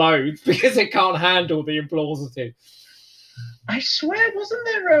overloads because it can't handle the implausity. I swear, wasn't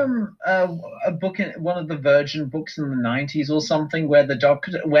there a book in one of the Virgin books in the 90s or something where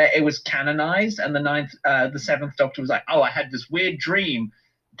it was canonized and the seventh Doctor was like, I had this weird dream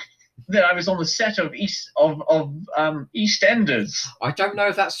that I was on the set of EastEnders. I don't know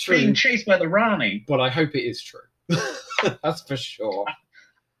if that's true. Being chased by the Rani. But I hope it is true. That's for sure.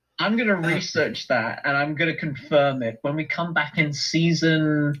 I'm going to research that and I'm going to confirm it when we come back in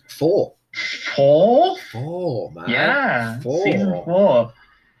season 4. 4? 4, man. Yeah, 4. Season 4.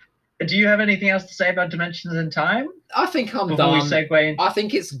 Do you have anything else to say about Dimensions in Time? I think I'm Before done. We segue into... I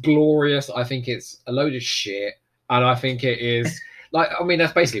think it's glorious. I think it's a load of shit. And I think it is...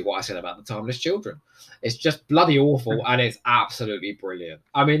 that's basically what I said about the Timeless Children. It's just bloody awful and it's absolutely brilliant.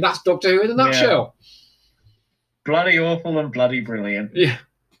 That's Doctor Who in a nutshell. Yeah. Bloody awful and bloody brilliant. Yeah.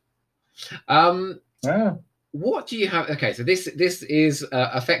 Wow. What do you have? Okay, so this is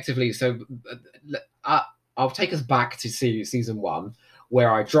effectively... So I'll take us back to season 1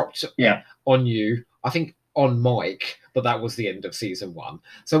 where I dropped on you, I think on Mike, but that was the end of season 1.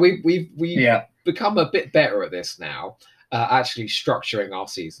 So we've become a bit better at this now. Actually structuring our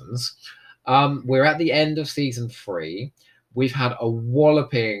seasons. We're at the end of season 3. We've had a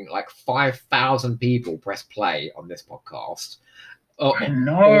walloping 5,000 people press play on this podcast. I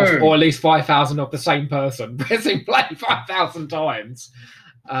know. Or at least 5,000 of the same person pressing play 5,000 times.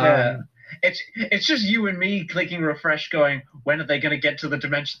 It's just you and me clicking refresh going, when are they going to get to the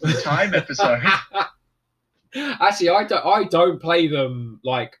Dimensions of Time episode? Actually, I don't play them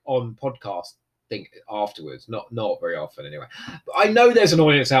on podcast afterwards, not very often anyway. But I know there's an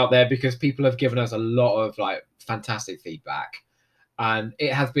audience out there because people have given us a lot of fantastic feedback, and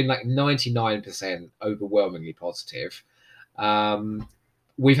it has been 99% overwhelmingly positive.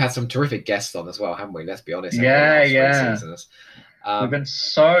 We've had some terrific guests on as well, haven't we? Let's be honest. Yeah. We've been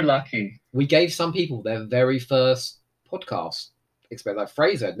so lucky. We gave some people their very first podcast.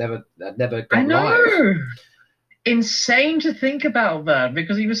 Fraser had never gone live. Insane to think about that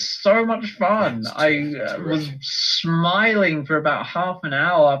because he was so much fun. I was smiling for about half an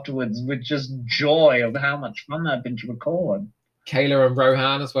hour afterwards with just joy of how much fun that had been to record. Kayla and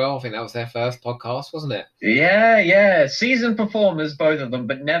Rohan as well. I think that was their first podcast, wasn't it? Yeah. Seasoned performers, both of them,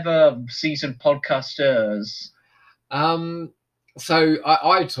 but never seasoned podcasters. So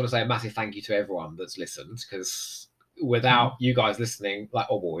I just want to say a massive thank you to everyone that's listened because without you guys listening,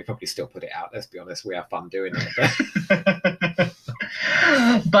 we probably still put it out. Let's be honest, we have fun doing it.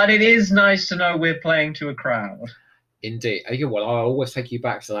 But it is nice to know we're playing to a crowd. Indeed. Well, I always take you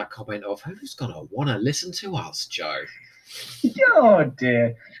back to that comment of who's going to want to listen to us, Joe? Oh,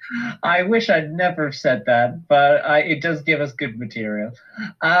 dear. I wish I'd never have said that, but it does give us good material.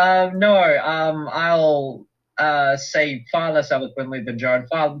 I'll say far less eloquently than Joe,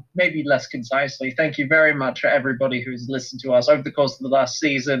 far maybe less concisely. Thank you very much for everybody who's listened to us over the course of the last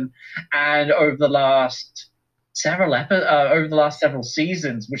season and over the last several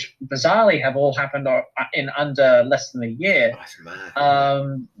seasons, which bizarrely have all happened in under less than a year. That's mad.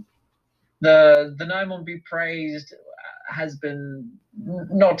 The Nine One Be Praised has been,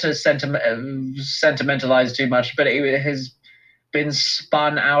 not to sentimentalize too much, but it has been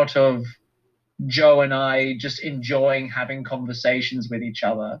spun out of Joe and I just enjoying having conversations with each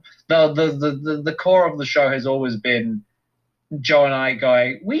other. The core of the show has always been Joe and I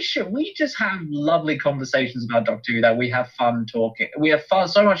going, we just have lovely conversations about Doctor Who that we have fun talking. We have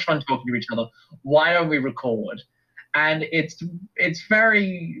so much fun talking to each other. Why don't we record? And it's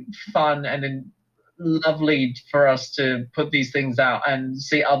very fun and lovely for us to put these things out and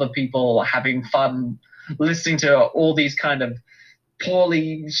see other people having fun listening to all these kind of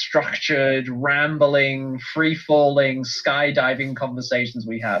poorly structured, rambling, free-falling, skydiving conversations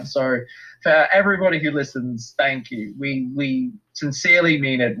we have. So for everybody who listens, thank you. We sincerely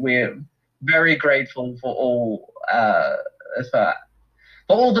mean it. very grateful for all for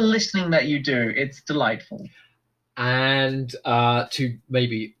all the listening that you do. It's delightful. And to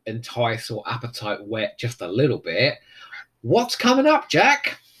maybe entice or appetite whet just a little bit, what's coming up,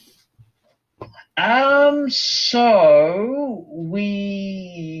 Jack? So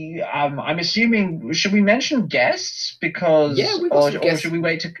I'm assuming, should we mention guests? Because or should we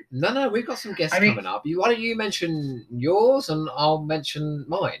wait to? No, we've got some guests coming up. Why don't you mention yours and I'll mention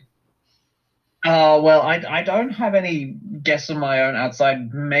mine? Well, I don't have any guests of my own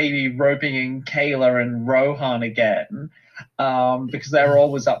outside maybe roping in Kayla and Rohan again, because they're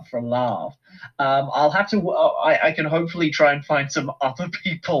always up for a laugh. I'll have to. I can hopefully try and find some other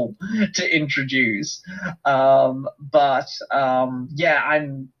people to introduce. I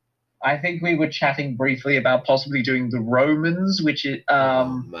think we were chatting briefly about possibly doing the Romans, which is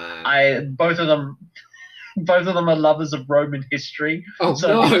both of them are lovers of Roman history.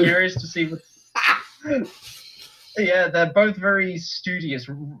 So I'm curious to see what. Yeah, they're both very studious.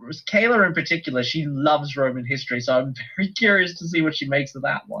 Kayla in particular, she loves Roman history, so I'm very curious to see what she makes of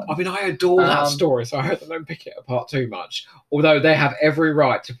that one. I mean, I adore that story, so I hope they don't pick it apart too much. Although they have every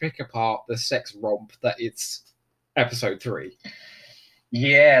right to pick apart the sex romp that it's episode 3.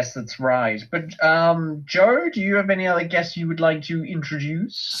 Yes, that's right. But Joe, do you have any other guests you would like to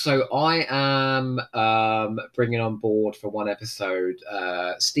introduce? So I am bringing on board for one episode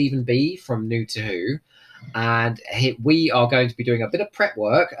Stephen B from New to Who. And we are going to be doing a bit of prep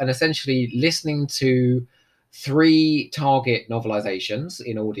work and essentially listening to 3 Target novelizations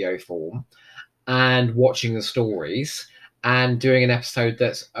in audio form and watching the stories and doing an episode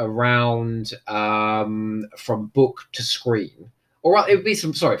that's around from book to screen. Or it would be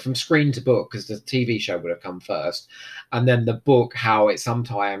from screen to book, because the TV show would have come first. And then the book, how it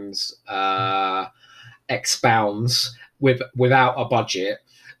sometimes expounds without a budget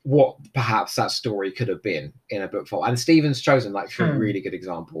what perhaps that story could have been in a book form. And Stephen's chosen 3 really good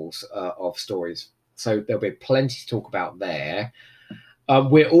examples of stories. So there'll be plenty to talk about there.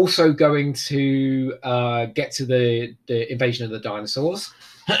 We're also going to get to the invasion of the dinosaurs,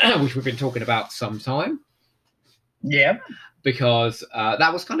 which we've been talking about some time. Yeah. Because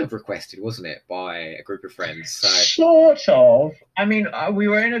that was kind of requested, wasn't it, by a group of friends? So. Sort of. I mean, we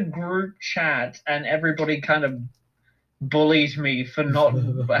were in a group chat and everybody kind of bullied me for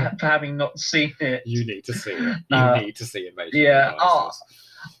having not seen it. You need to see it. You need to see Invasion. Yeah.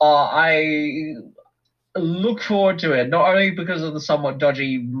 I look forward to it, not only because of the somewhat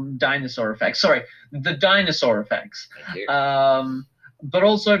dodgy dinosaur effects. Sorry, the dinosaur effects. Thank you. But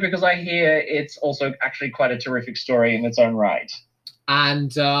also because I hear it's also actually quite a terrific story in its own right.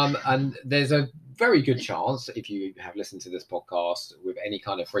 And there's a very good chance, if you have listened to this podcast with any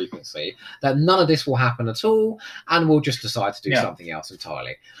kind of frequency, that none of this will happen at all, and we'll just decide to do something else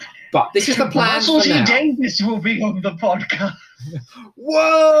entirely. But this is the plan for now. Davis will be on the podcast.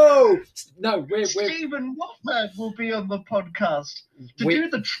 Whoa! No, Stephen Watford will be on the podcast to do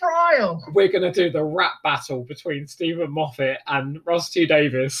the trial. We're going to do the rap battle between Stephen Moffat and Ross T.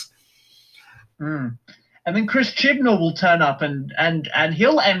 Davis. And then Chris Chibnall will turn up and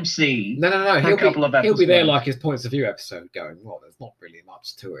he'll MC. No. He'll be there like his points of view episode going, well, there's not really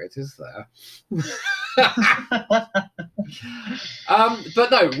much to it, is there?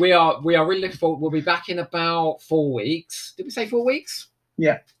 But no, we are really looking forward. We'll be back in about 4 weeks. Did we say 4 weeks?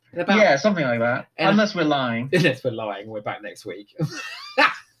 Yeah. Something like that. Unless we're lying. Unless we're lying. We're back next week.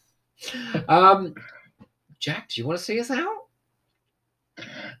 Jack, do you want to see us out?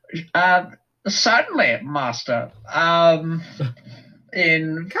 Certainly, Master.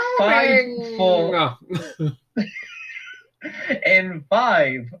 In 5, 4. In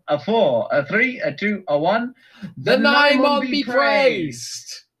 5, 4, 3, 2, 1. The Nine be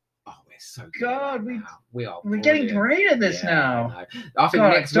praised. Oh, we're so good. God, we're getting great at this now. I think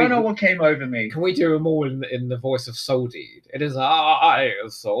next week, I don't know what came over me. Can we do them all in the voice of Soldeed? It is I,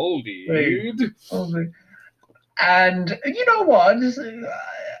 Soldeed. And you know what?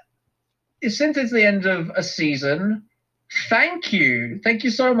 Since it's the end of a season, thank you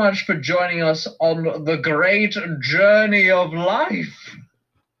so much for joining us on the great journey of life.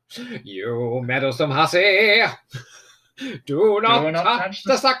 You meddlesome hussy, do not touch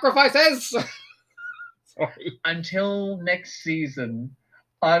the sacrifices. Sorry. Until next season,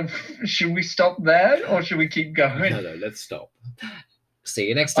 should we stop there or should we keep going? No, let's stop. See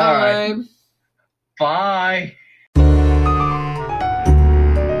you next time. Right. Bye.